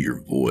unfamiliar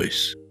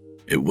voice.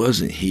 It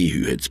wasn't he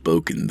who had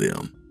spoken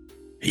them.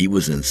 He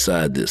was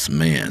inside this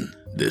man,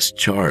 this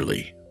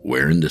Charlie,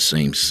 wearing the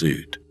same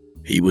suit.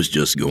 He was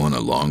just going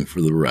along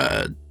for the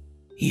ride.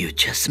 You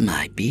just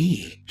might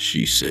be,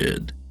 she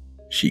said.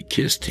 She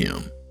kissed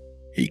him.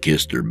 He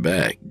kissed her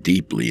back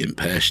deeply and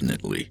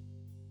passionately.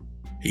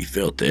 He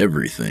felt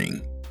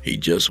everything. He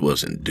just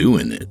wasn't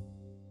doing it.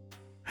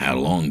 How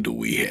long do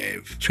we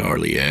have?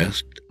 Charlie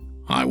asked.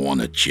 I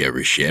want to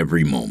cherish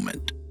every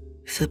moment.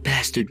 The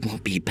bastard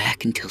won't be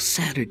back until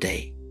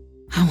Saturday.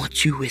 I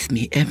want you with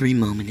me every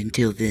moment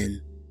until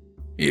then.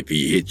 If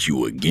he hits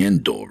you again,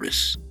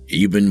 Doris,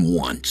 even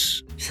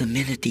once. The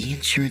minute the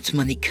insurance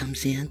money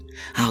comes in,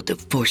 I'll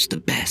divorce the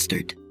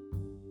bastard.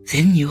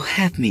 Then you'll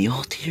have me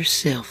all to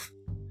yourself.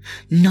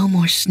 No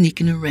more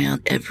sneaking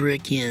around ever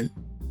again.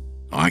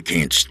 I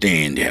can't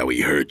stand how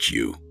he hurt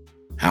you.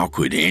 How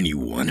could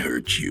anyone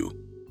hurt you?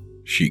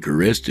 She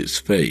caressed his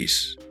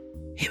face.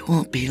 It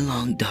won't be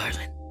long,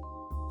 darling.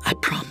 I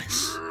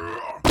promise.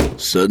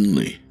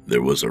 Suddenly,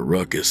 there was a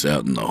ruckus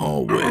out in the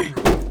hallway.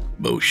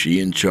 Both she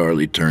and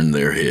Charlie turned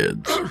their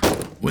heads.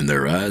 When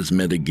their eyes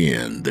met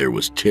again, there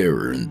was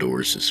terror in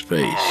Doris's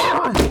face.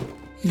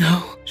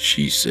 No,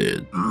 she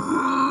said.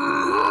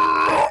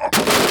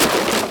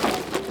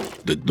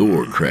 The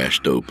door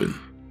crashed open.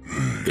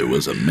 There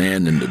was a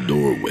man in the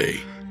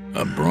doorway,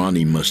 a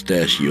brawny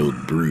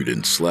mustachioed brute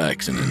in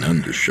slacks and an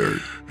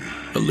undershirt,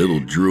 a little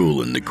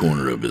drool in the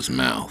corner of his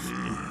mouth.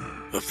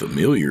 A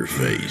familiar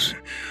face,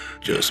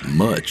 just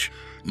much,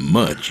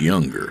 much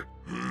younger.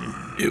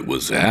 It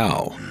was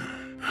Al.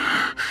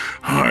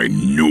 I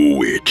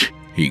knew it,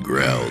 he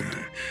growled.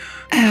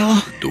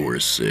 Al,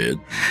 Doris said.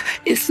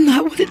 It's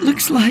not what it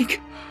looks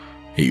like.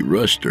 He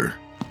rushed her.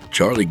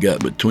 Charlie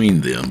got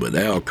between them, but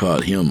Al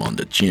caught him on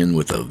the chin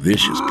with a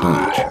vicious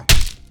punch.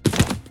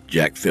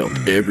 Jack felt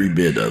every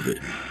bit of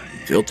it.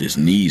 Felt his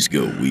knees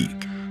go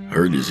weak.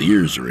 Heard his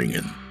ears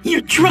ringing.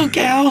 You're drunk,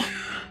 Al.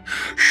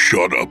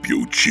 Shut up,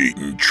 you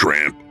cheating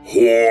tramp,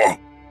 whore.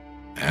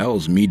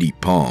 Al's meaty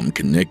palm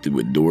connected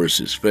with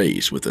Doris's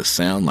face with a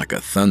sound like a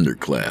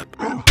thunderclap.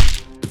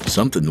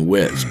 Something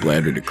wet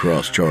splattered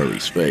across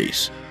Charlie's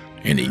face,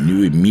 and he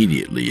knew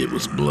immediately it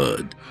was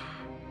blood.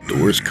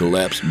 Doris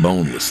collapsed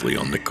bonelessly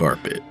on the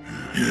carpet.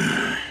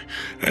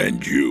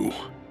 And you,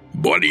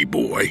 buddy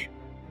boy.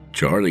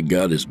 Charlie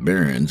got his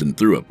bearings and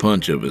threw a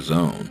punch of his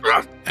own.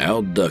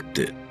 Al ducked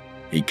it.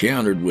 He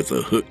countered with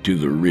a hook to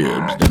the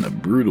ribs, then a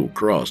brutal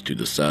cross to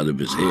the side of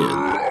his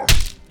head.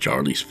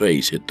 Charlie's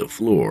face hit the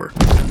floor,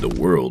 and the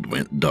world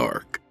went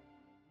dark.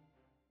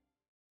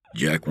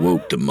 Jack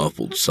woke to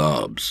muffled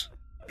sobs.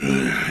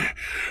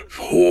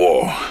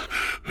 Whore.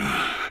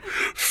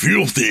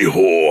 Filthy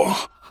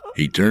whore.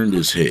 He turned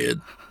his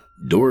head.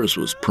 Doris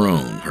was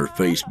prone, her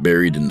face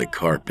buried in the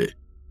carpet,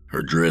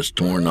 her dress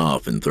torn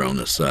off and thrown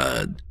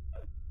aside.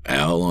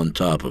 Al on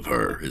top of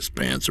her, his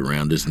pants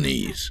around his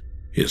knees,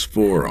 his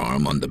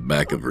forearm on the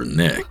back of her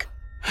neck.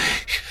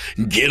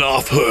 Get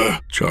off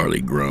her,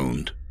 Charlie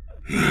groaned.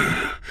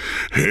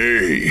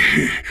 Hey,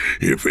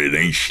 if it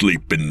ain't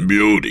Sleeping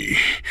Beauty,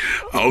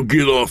 I'll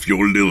get off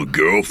your little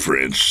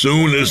girlfriend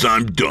soon as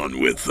I'm done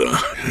with her.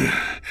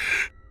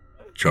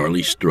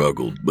 Charlie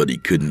struggled, but he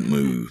couldn't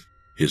move.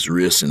 His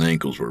wrists and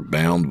ankles were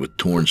bound with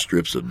torn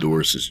strips of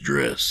Doris's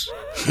dress.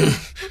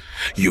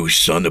 You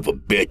son of a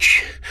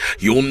bitch.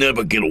 You'll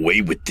never get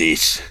away with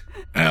this.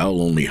 Al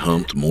only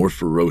humped more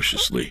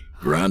ferociously,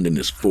 grinding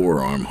his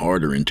forearm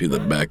harder into the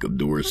back of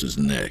Doris's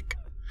neck.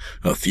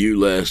 A few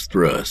last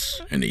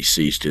thrusts, and he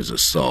ceased his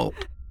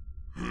assault.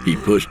 He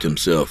pushed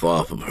himself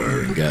off of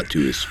her and got to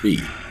his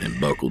feet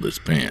and buckled his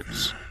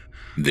pants.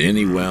 Then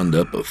he wound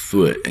up a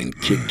foot and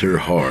kicked her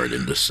hard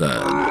in the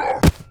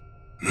side.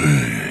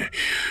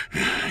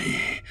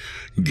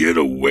 Get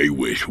away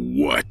with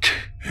what?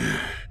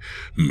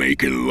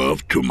 Making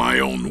love to my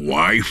own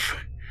wife?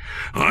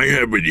 I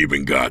haven't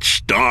even got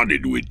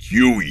started with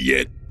you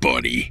yet,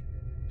 buddy.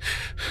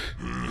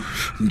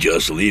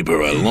 Just leave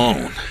her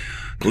alone.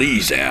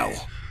 Please,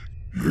 Al.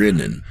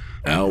 Grinning,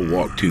 Al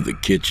walked to the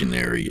kitchen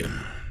area.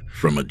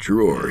 From a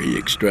drawer, he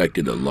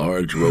extracted a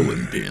large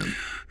rolling pin.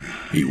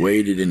 He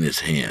weighed it in his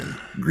hand,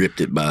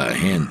 gripped it by a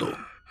handle,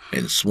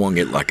 and swung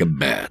it like a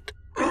bat.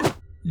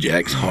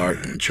 Jack's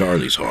heart and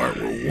Charlie's heart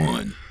were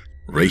one,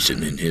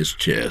 racing in his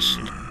chest.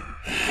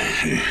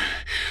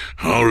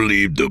 I'll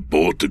leave the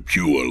both of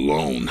you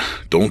alone.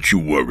 Don't you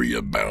worry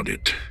about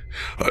it.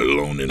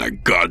 Alone in a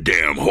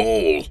goddamn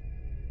hole.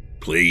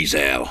 Please,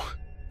 Al.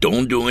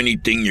 Don't do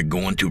anything you're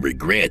going to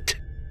regret.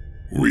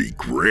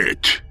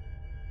 Regret?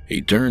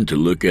 He turned to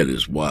look at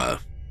his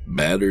wife,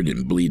 battered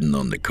and bleeding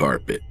on the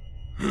carpet.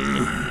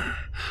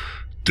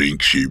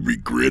 Think she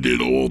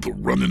regretted all the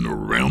running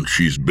around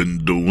she's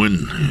been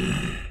doing?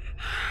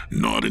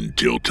 Not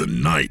until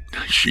tonight,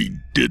 she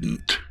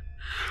didn't.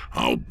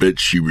 I'll bet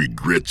she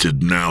regrets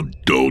it now,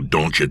 though,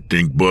 don't you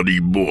think, buddy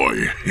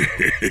boy?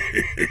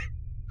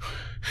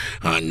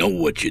 I know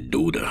what you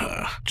do to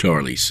her,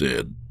 Charlie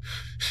said.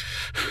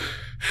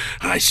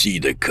 I see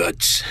the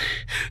cuts,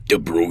 the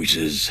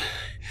bruises.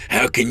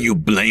 How can you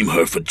blame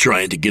her for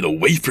trying to get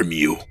away from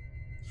you?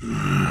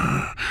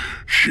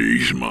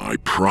 She's my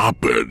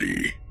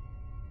property.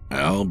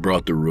 Al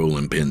brought the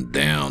rolling pin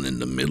down in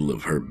the middle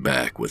of her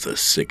back with a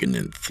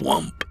sickening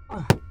thwump.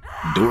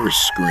 Doris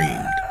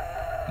screamed.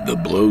 The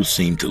blow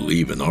seemed to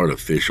leave an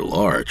artificial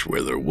arch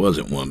where there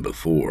wasn't one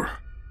before.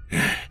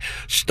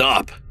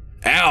 Stop!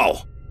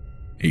 Al!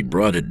 He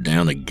brought it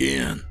down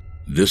again,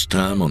 this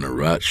time on her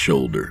right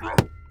shoulder,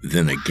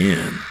 then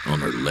again on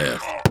her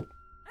left.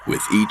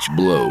 With each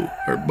blow,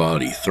 her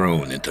body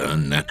thrown into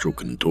unnatural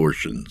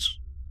contortions.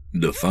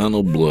 The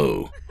final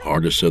blow,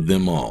 hardest of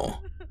them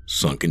all,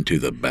 sunk into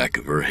the back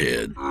of her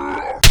head.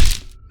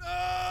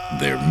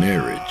 Their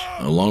marriage,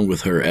 along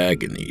with her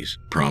agonies,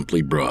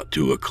 promptly brought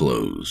to a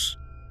close.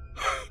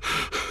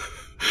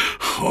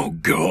 Oh,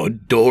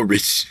 God,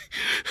 Doris.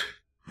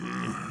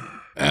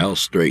 Al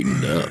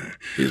straightened up,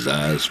 his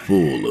eyes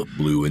full of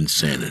blue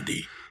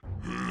insanity.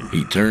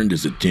 He turned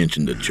his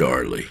attention to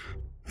Charlie.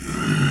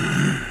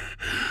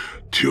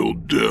 Till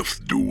death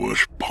do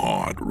us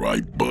part,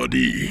 right,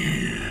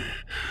 buddy?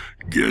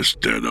 Guess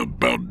that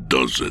about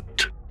does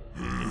it.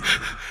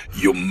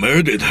 You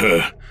murdered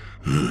her.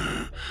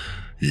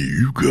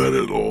 You got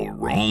it all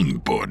wrong,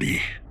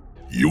 buddy.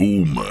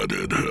 You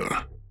murdered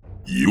her.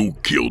 You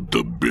killed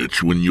the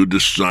bitch when you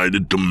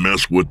decided to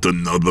mess with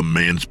another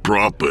man's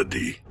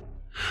property.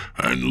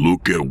 And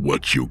look at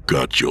what you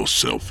got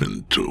yourself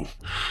into.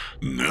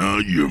 Now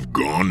you've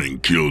gone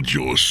and killed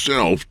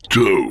yourself,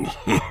 too.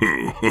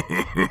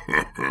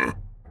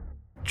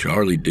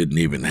 Charlie didn't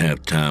even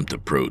have time to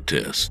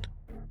protest.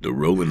 The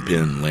rolling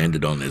pin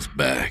landed on his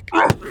back,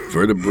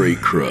 vertebrae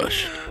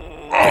crushed,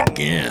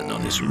 again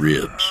on his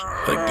ribs,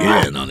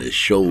 again on his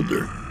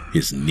shoulder,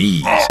 his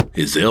knees,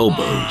 his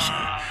elbows.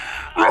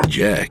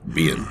 Jack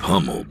being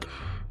pummeled,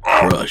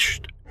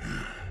 crushed.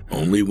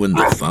 Only when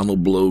the final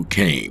blow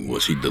came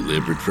was he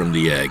delivered from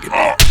the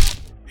agony.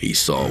 He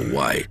saw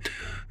white,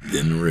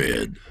 then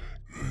red,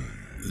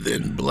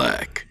 then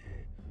black.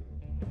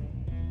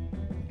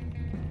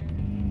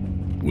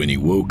 When he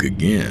woke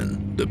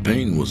again, the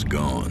pain was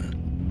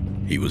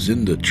gone. He was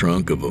in the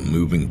trunk of a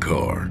moving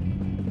car,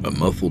 a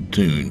muffled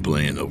tune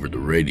playing over the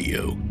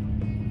radio.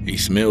 He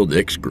smelled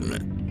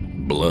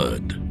excrement,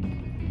 blood.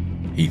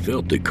 He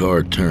felt the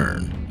car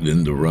turn,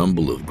 then the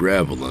rumble of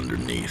gravel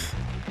underneath.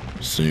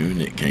 Soon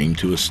it came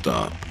to a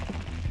stop.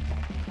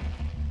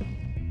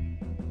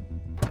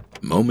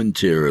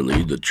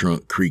 Momentarily, the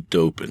trunk creaked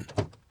open.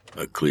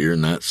 A clear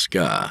night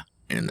sky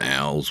and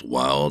Al's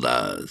wild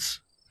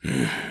eyes.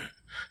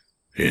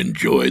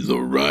 Enjoy the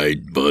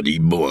ride, buddy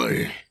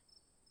boy.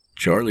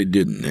 Charlie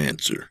didn't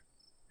answer.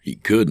 He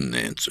couldn't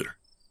answer.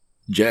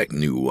 Jack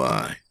knew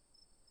why.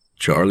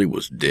 Charlie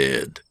was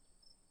dead.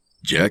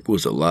 Jack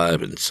was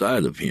alive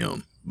inside of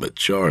him, but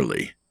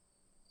Charlie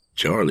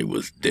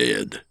was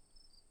dead.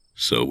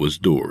 So was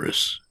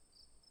Doris.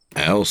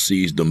 Al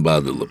seized him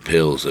by the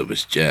lapels of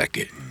his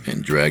jacket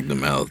and dragged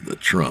him out of the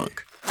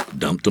trunk,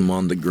 dumped him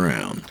on the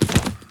ground.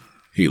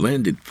 He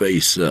landed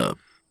face up.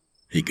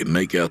 He could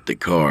make out the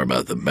car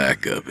by the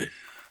back of it,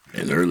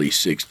 an early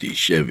 60s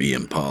Chevy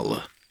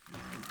Impala.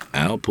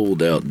 Al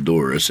pulled out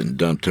Doris and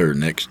dumped her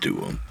next to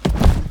him.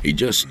 He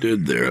just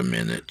stood there a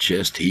minute,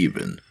 chest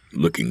heaving,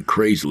 looking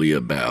crazily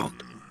about.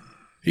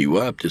 He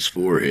wiped his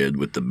forehead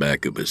with the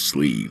back of his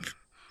sleeve.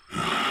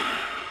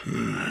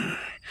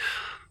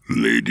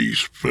 Ladies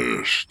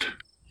first.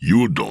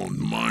 You don't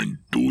mind,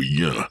 do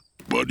ya,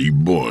 buddy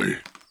boy?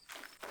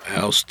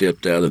 Al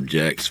stepped out of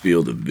Jack's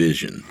field of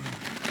vision.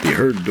 He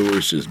heard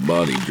Doris's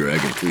body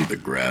dragging through the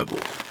gravel.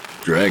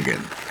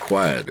 Dragging,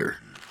 quieter,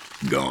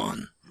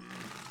 gone.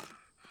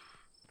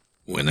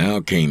 When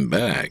Al came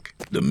back,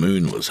 the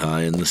moon was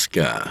high in the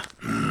sky.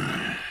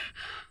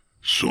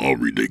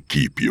 Sorry to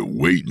keep you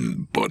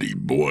waiting, buddy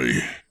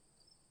boy.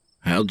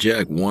 How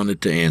Jack wanted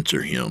to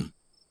answer him.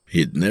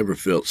 He'd never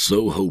felt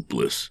so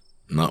hopeless,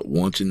 not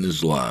once in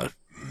his life.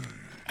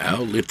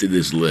 Al lifted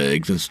his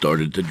legs and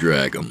started to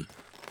drag him.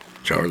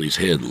 Charlie's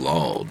head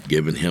lolled,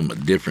 giving him a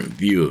different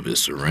view of his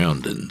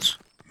surroundings.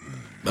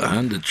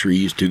 Behind the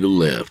trees to the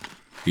left,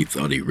 he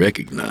thought he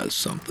recognized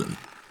something.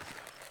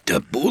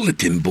 The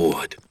bulletin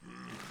board.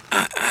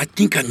 I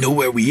think I know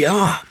where we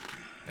are.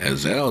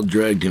 As Al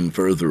dragged him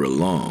further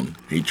along,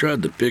 he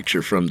tried to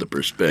picture from the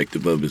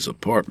perspective of his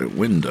apartment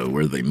window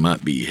where they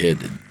might be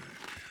headed.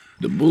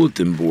 The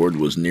bulletin board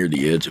was near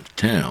the edge of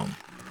town.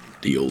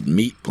 The old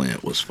meat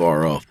plant was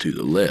far off to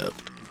the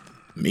left.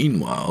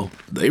 Meanwhile,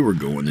 they were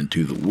going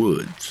into the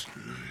woods.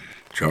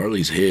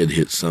 Charlie's head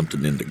hit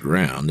something in the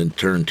ground and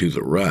turned to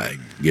the right,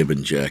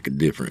 giving Jack a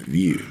different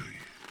view.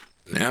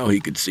 Now he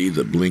could see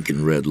the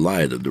blinking red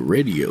light of the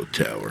radio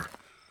tower.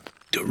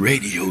 The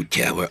radio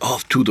tower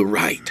off to the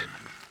right.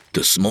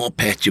 The small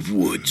patch of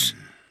woods.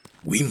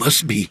 We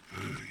must be...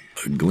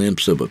 A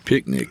glimpse of a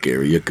picnic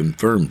area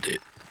confirmed it.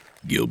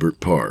 Gilbert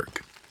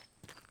Park.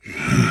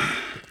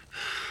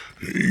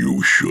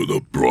 You should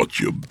have brought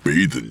your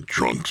bathing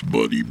trunks,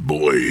 buddy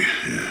boy.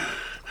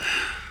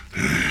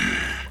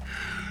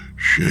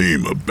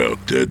 Shame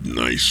about that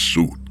nice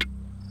suit.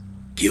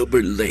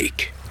 Gilbert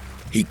Lake.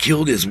 He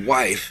killed his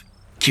wife,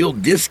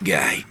 killed this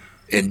guy,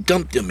 and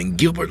dumped him in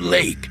Gilbert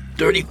Lake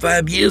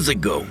 35 years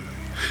ago.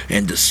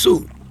 And the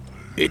suit,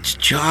 it's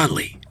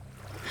Charlie.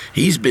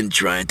 He's been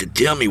trying to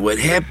tell me what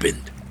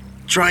happened.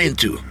 Trying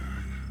to.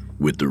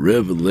 With the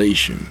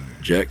revelation,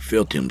 Jack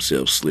felt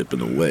himself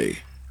slipping away.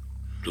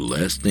 The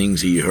last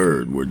things he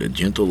heard were the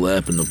gentle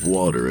lapping of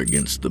water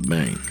against the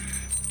bank,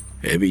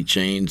 heavy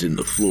chains in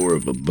the floor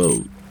of a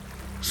boat,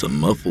 some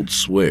muffled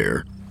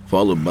swear,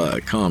 followed by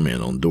a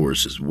comment on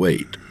Doris's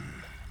weight.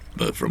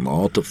 But from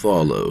all to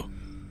follow,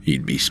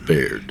 he'd be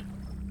spared.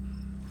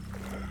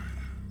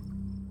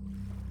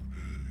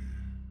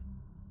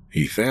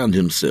 He found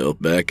himself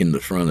back in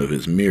the front of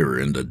his mirror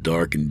in the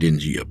dark and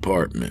dingy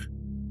apartment,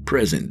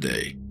 present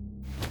day.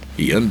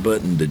 He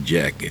unbuttoned the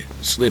jacket,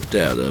 slipped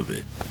out of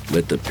it,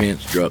 let the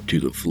pants drop to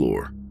the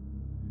floor.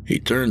 He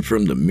turned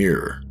from the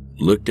mirror,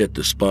 looked at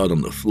the spot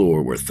on the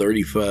floor where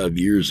 35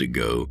 years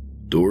ago,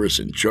 Doris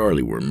and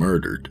Charlie were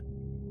murdered.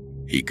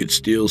 He could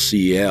still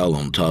see Al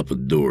on top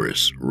of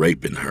Doris,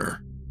 raping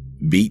her,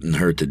 beating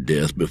her to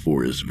death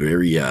before his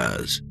very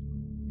eyes.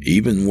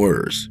 Even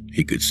worse,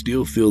 he could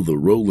still feel the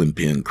rolling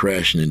pin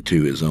crashing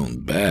into his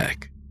own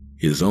back,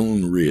 his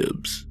own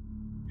ribs,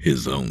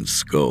 his own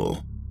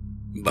skull.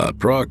 By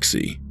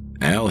proxy,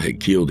 Al had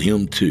killed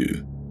him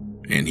too,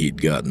 and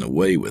he'd gotten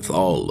away with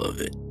all of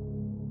it.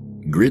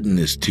 Gritting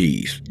his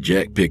teeth,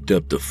 Jack picked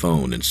up the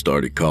phone and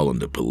started calling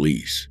the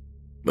police.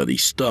 But he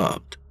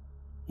stopped.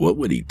 What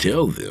would he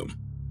tell them?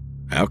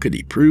 How could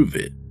he prove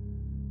it?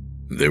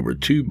 There were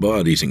 2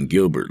 bodies in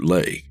Gilbert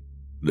Lake.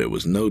 There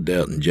was no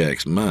doubt in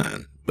Jack's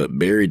mind, but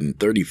buried in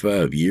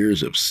 35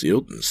 years of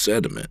silt and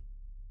sediment.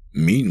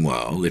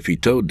 Meanwhile, if he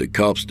told the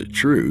cops the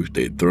truth,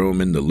 they'd throw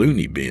him in the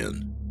loony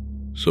bin.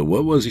 So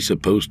what was he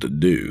supposed to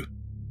do?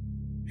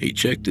 He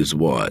checked his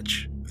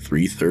watch,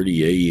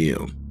 3:30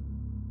 a.m.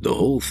 The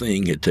whole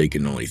thing had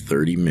taken only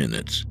 30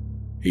 minutes.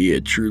 He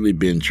had truly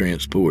been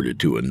transported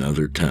to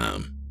another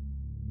time.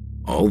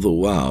 All the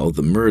while,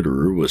 the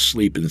murderer was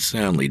sleeping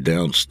soundly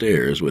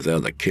downstairs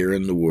without a care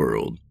in the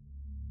world.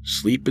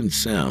 Sleeping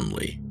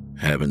soundly,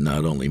 having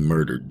not only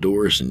murdered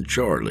Doris and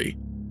Charlie,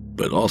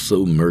 but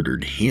also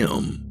murdered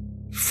him.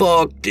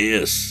 Fuck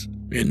this!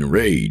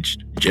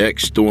 Enraged, Jack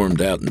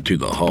stormed out into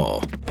the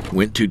hall,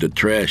 went to the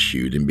trash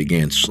chute and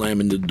began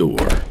slamming the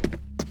door.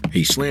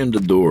 He slammed the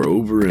door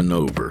over and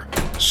over,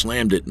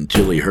 slammed it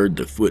until he heard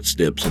the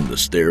footsteps in the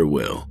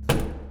stairwell.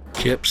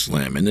 Kept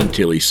slamming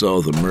until he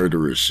saw the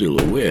murderer's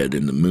silhouette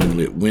in the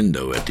moonlit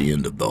window at the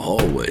end of the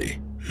hallway.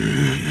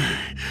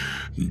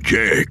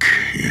 Jack,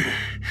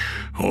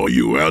 are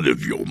you out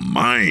of your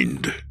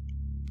mind?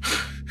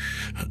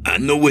 I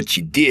know what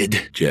you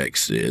did, Jack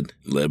said,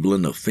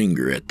 leveling a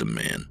finger at the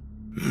man.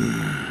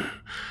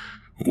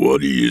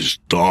 What are you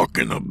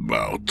talking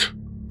about?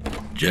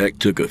 Jack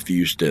took a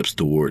few steps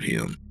toward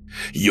him.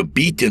 You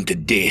beat him to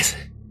death.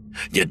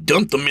 You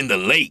dumped him in the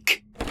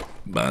lake.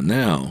 By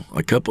now,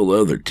 a couple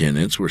other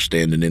tenants were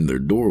standing in their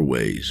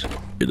doorways.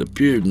 It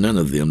appeared none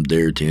of them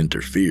dared to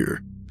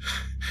interfere.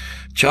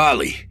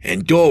 Charlie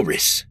and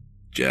Doris,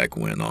 Jack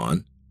went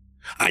on.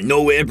 I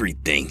know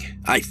everything.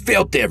 I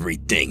felt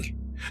everything.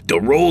 The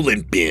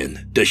rolling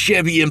pin, the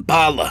Chevy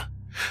Impala.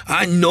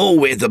 I know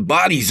where the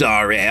bodies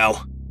are,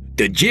 Al.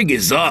 The jig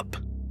is up.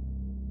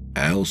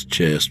 Al's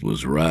chest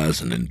was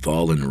rising and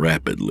falling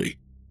rapidly.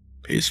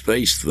 His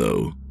face,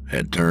 though,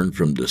 had turned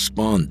from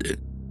despondent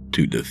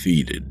to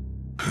defeated.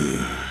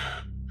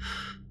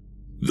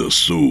 The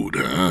suit,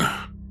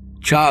 huh?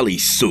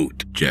 Charlie's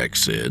suit, Jack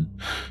said.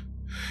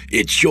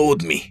 It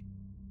showed me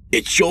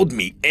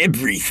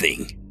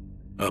everything.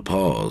 A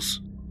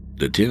pause.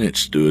 The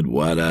tenants stood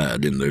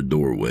wide-eyed in their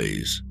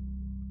doorways.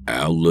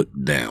 Al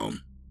looked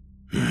down.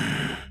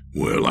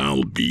 Well,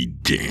 I'll be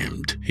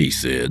damned, he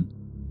said.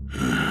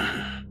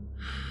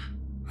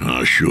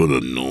 I should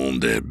have known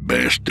that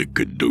bastard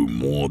could do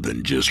more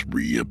than just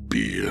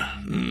reappear.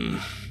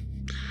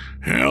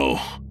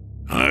 Hell,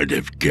 I'd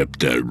have kept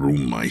that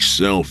room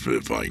myself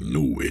if I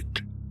knew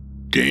it.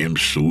 Damn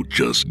suit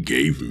just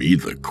gave me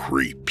the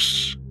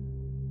creeps.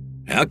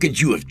 How could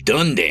you have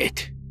done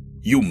that?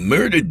 You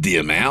murdered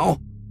them,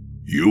 Al.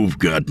 You've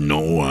got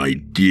no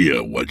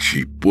idea what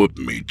she put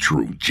me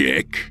through,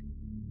 Jack.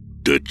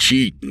 The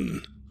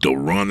cheating, the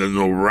running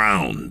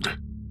around.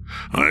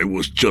 I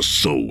was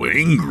just so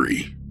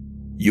angry.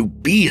 You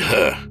beat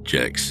her,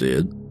 Jack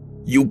said.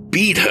 You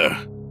beat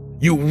her.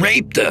 You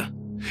raped her.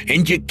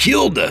 And you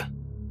killed her.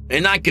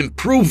 And I can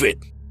prove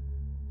it.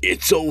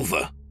 It's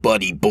over,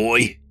 buddy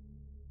boy.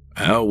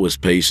 Al was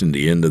pacing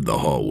the end of the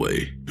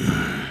hallway.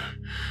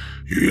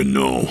 You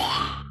know,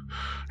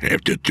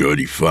 after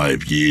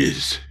 35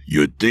 years,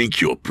 you'd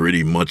think you're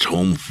pretty much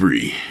home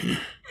free.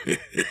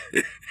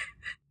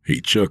 He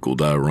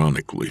chuckled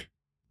ironically.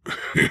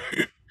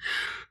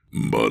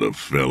 But a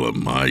fella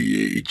my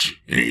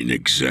age ain't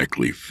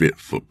exactly fit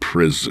for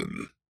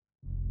prison.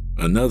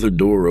 Another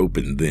door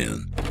opened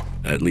then.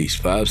 At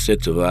least 5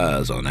 sets of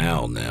eyes on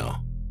Al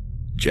now.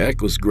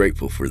 Jack was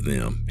grateful for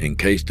them in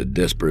case the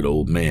desperate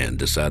old man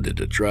decided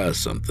to try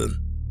something.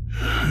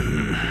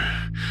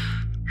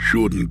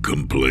 Shouldn't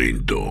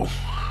complain, though,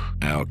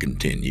 Al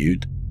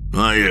continued.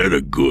 I had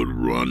a good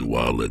run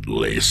while it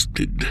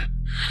lasted.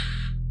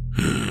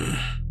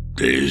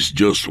 There's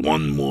just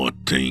one more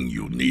thing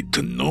you need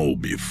to know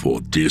before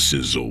this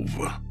is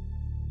over.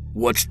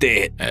 What's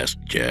that?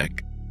 Asked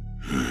Jack.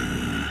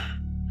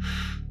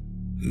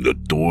 The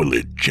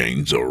toilet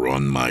chains are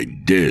on my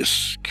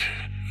desk.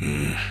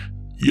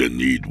 You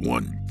need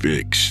one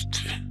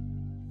fixed.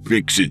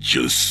 Fix it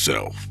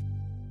yourself.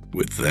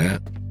 With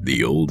that,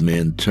 the old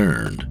man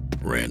turned,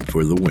 ran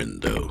for the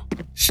window.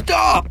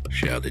 Stop!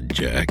 Shouted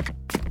Jack,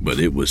 but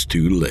it was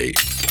too late.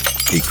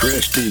 He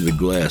crashed through the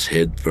glass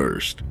head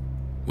first.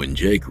 When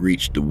Jake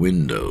reached the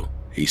window,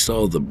 he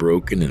saw the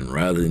broken and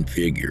writhing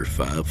figure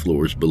 5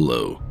 floors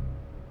below.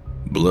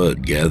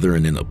 Blood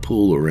gathering in a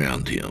pool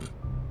around him.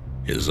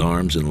 His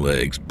arms and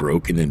legs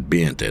broken and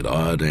bent at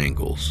odd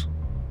angles.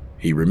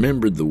 He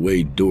remembered the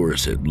way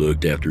Doris had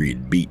looked after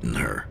he'd beaten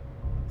her.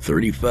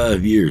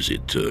 35 years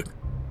it took,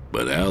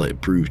 but Al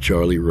had proved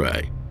Charlie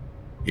right.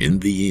 In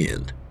the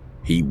end,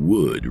 he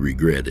would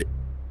regret it.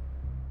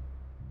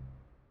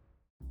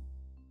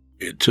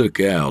 It took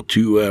Al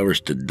 2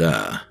 hours to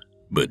die,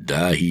 but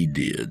die he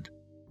did.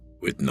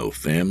 With no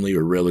family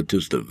or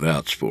relatives to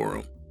vouch for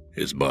him,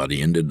 his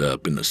body ended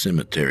up in the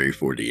cemetery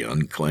for the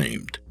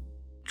unclaimed.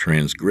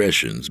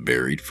 Transgressions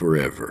buried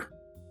forever.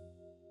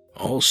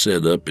 All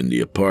set up in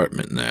the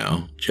apartment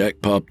now,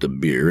 Jack popped a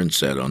beer and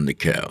sat on the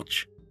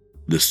couch.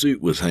 The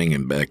suit was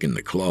hanging back in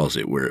the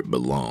closet where it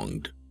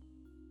belonged.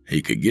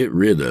 He could get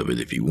rid of it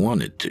if he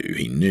wanted to,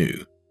 he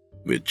knew.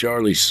 With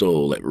Charlie's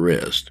soul at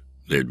rest,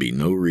 there'd be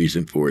no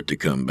reason for it to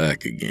come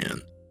back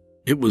again.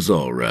 It was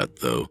all right,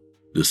 though.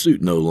 The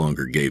suit no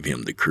longer gave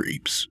him the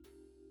creeps.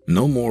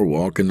 No more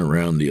walking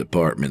around the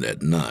apartment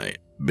at night,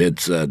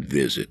 bedside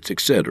visits,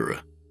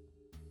 etc.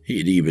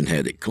 He'd even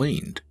had it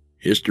cleaned.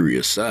 History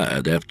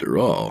aside, after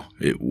all,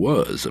 it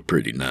was a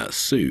pretty nice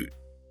suit.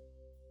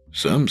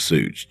 Some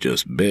suits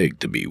just begged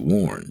to be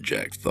worn,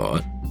 Jack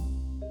thought.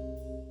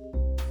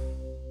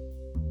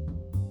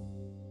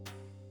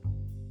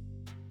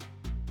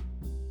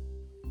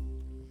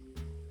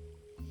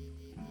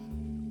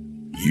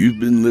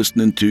 You've been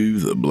listening to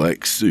The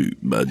Black Suit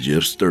by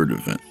Jeff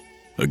Sturdivant.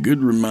 A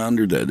good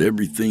reminder that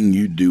everything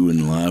you do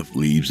in life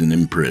leaves an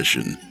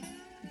impression.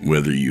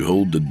 Whether you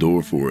hold the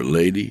door for a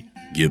lady,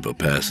 give a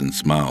passing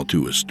smile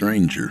to a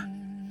stranger,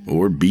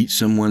 or beat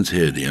someone's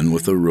head in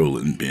with a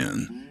rolling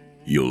pin,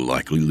 you'll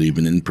likely leave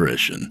an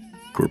impression,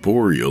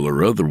 corporeal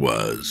or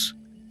otherwise.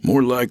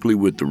 More likely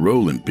with the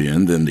rolling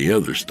pin than the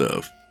other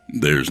stuff.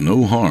 There's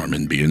no harm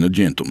in being a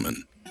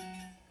gentleman.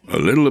 A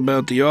little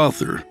about the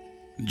author.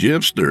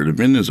 Jeff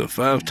Sturdivant is a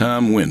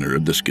 5-time winner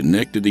of the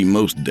Schenectady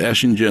Most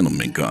Dashing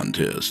Gentleman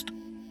contest.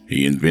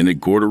 He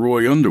invented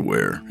corduroy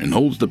underwear and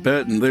holds the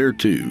patent there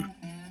too.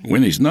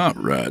 When he's not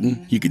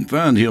writing, you can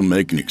find him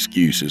making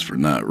excuses for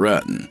not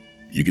writing.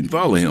 You can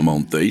follow him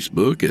on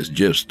Facebook as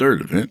Jeff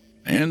Sturdivant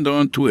and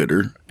on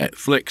Twitter at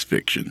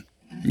FlexFiction.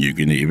 You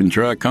can even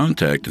try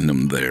contacting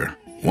him there.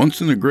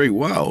 Once in a great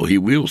while, he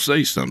will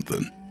say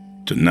something.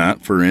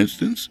 Tonight, for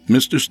instance,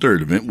 Mr.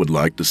 Sturdivant would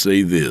like to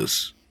say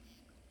this.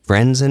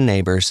 Friends and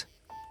neighbors,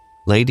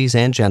 ladies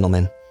and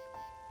gentlemen,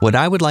 what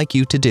I would like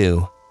you to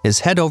do is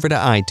head over to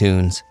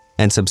iTunes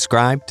and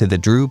subscribe to the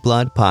Drew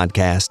Blood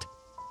Podcast.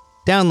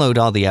 Download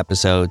all the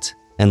episodes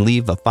and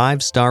leave a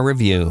 5-star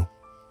review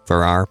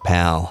for our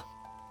pal.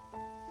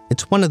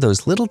 It's one of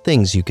those little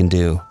things you can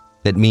do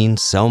that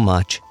means so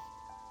much.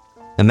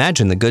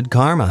 Imagine the good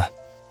karma.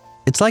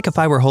 It's like if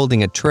I were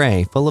holding a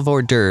tray full of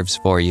hors d'oeuvres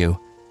for you,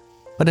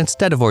 but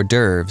instead of hors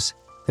d'oeuvres,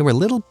 there were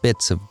little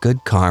bits of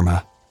good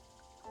karma.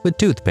 With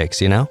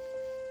toothpicks, you know?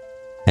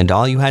 And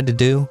all you had to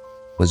do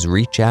was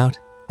reach out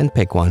and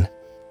pick one.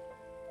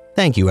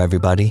 Thank you,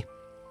 everybody.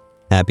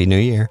 Happy New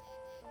Year.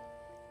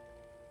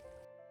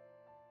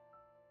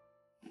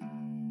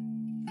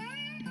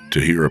 To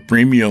hear a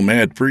premium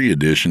ad-free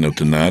edition of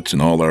tonight's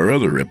and all our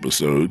other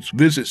episodes,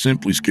 visit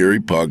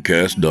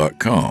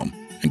simplyscarypodcast.com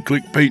and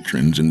click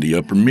Patrons in the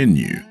upper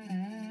menu.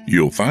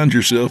 You'll find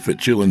yourself at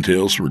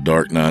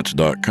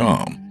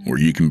chillintellsfordarknights.com, where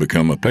you can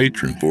become a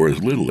patron for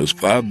as little as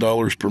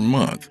 $5 per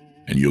month,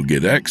 and you'll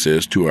get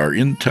access to our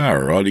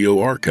entire audio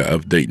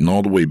archive dating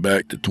all the way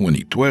back to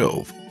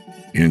 2012,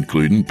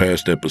 including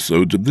past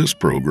episodes of this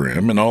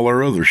program and all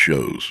our other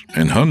shows,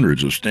 and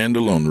hundreds of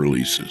standalone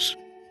releases,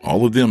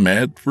 all of them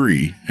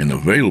ad-free and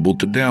available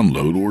to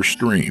download or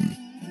stream.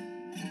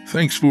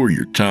 Thanks for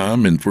your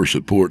time and for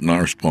supporting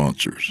our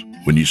sponsors.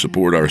 When you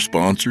support our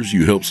sponsors,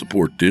 you help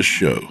support this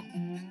show.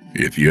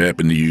 If you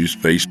happen to use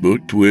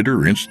Facebook, Twitter,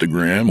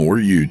 Instagram, or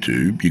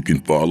YouTube, you can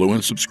follow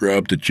and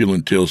subscribe to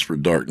Chillin' Tales for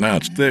Dark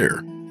Nights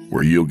there,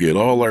 where you'll get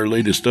all our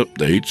latest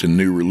updates and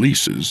new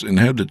releases and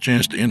have the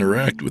chance to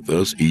interact with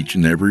us each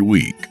and every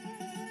week.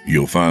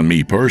 You'll find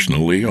me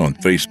personally on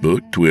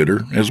Facebook,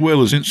 Twitter, as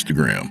well as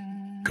Instagram.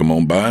 Come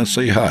on by and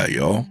say hi,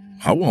 y'all.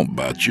 I won't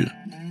bite you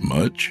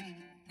much.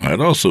 I'd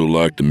also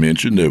like to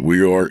mention that we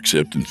are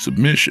accepting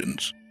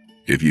submissions.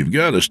 If you've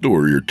got a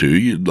story or two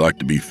you'd like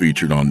to be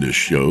featured on this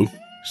show,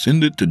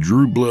 send it to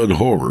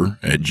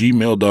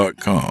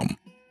drewbloodhorror@gmail.com.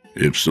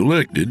 If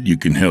selected, you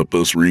can help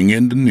us ring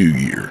in the new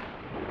year.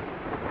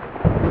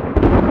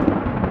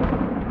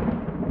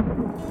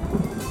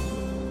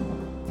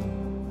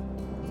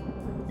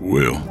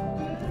 Well,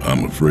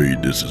 I'm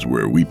afraid this is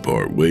where we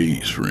part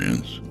ways,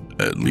 friends,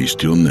 at least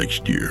till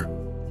next year.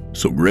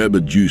 So grab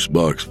a juice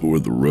box for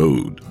the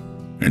road,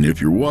 and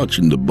if you're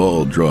watching the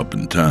ball drop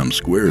in Times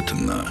Square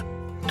tonight,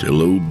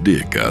 tell old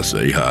Dick I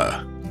say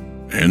hi.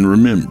 And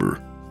remember,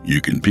 you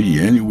can pee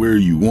anywhere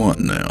you want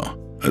now,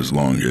 as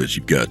long as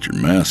you've got your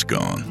mask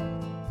on.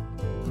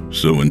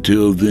 So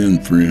until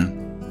then, friend,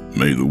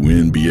 may the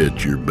wind be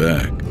at your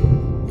back.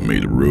 May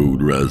the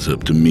road rise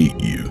up to meet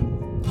you.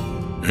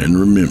 And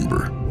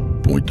remember,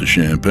 point the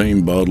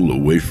champagne bottle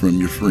away from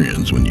your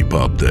friends when you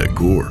pop that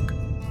cork.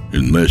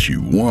 Unless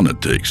you want to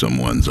take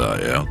someone's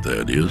eye out,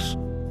 that is.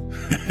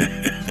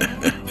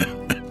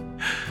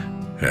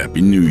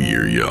 Happy New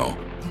Year, y'all.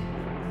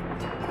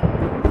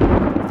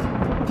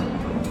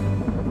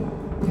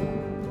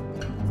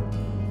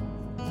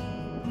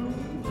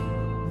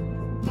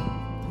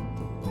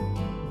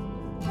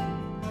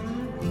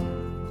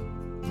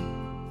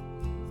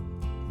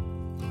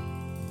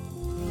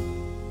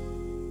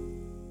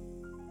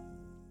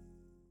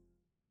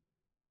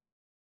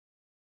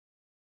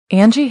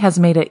 Angie has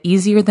made it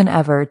easier than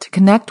ever to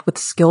connect with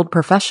skilled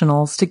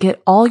professionals to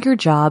get all your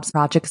jobs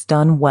projects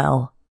done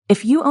well.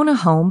 If you own a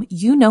home,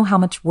 you know how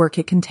much work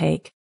it can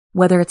take,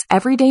 whether it's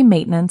everyday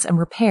maintenance and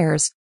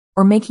repairs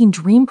or making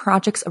dream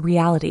projects a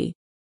reality.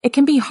 It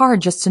can be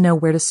hard just to know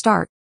where to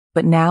start,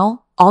 but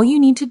now all you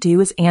need to do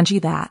is Angie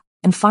that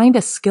and find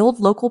a skilled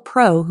local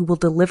pro who will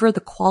deliver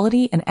the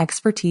quality and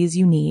expertise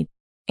you need.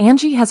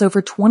 Angie has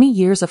over 20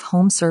 years of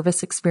home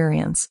service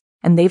experience,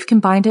 and they've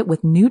combined it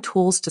with new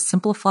tools to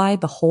simplify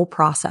the whole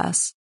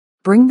process.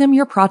 Bring them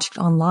your project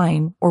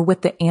online or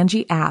with the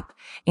Angie app,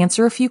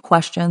 answer a few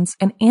questions,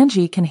 and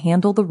Angie can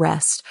handle the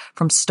rest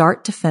from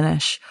start to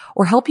finish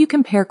or help you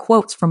compare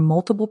quotes from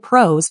multiple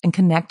pros and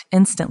connect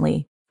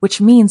instantly,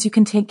 which means you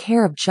can take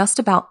care of just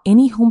about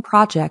any home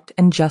project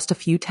in just a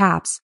few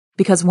taps.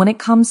 Because when it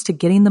comes to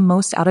getting the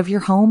most out of your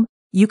home,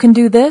 you can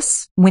do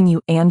this when you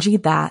Angie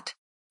that.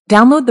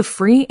 Download the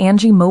free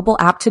Angie mobile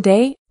app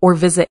today or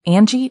visit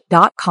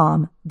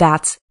Angie.com.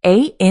 That's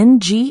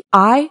ANGI.com.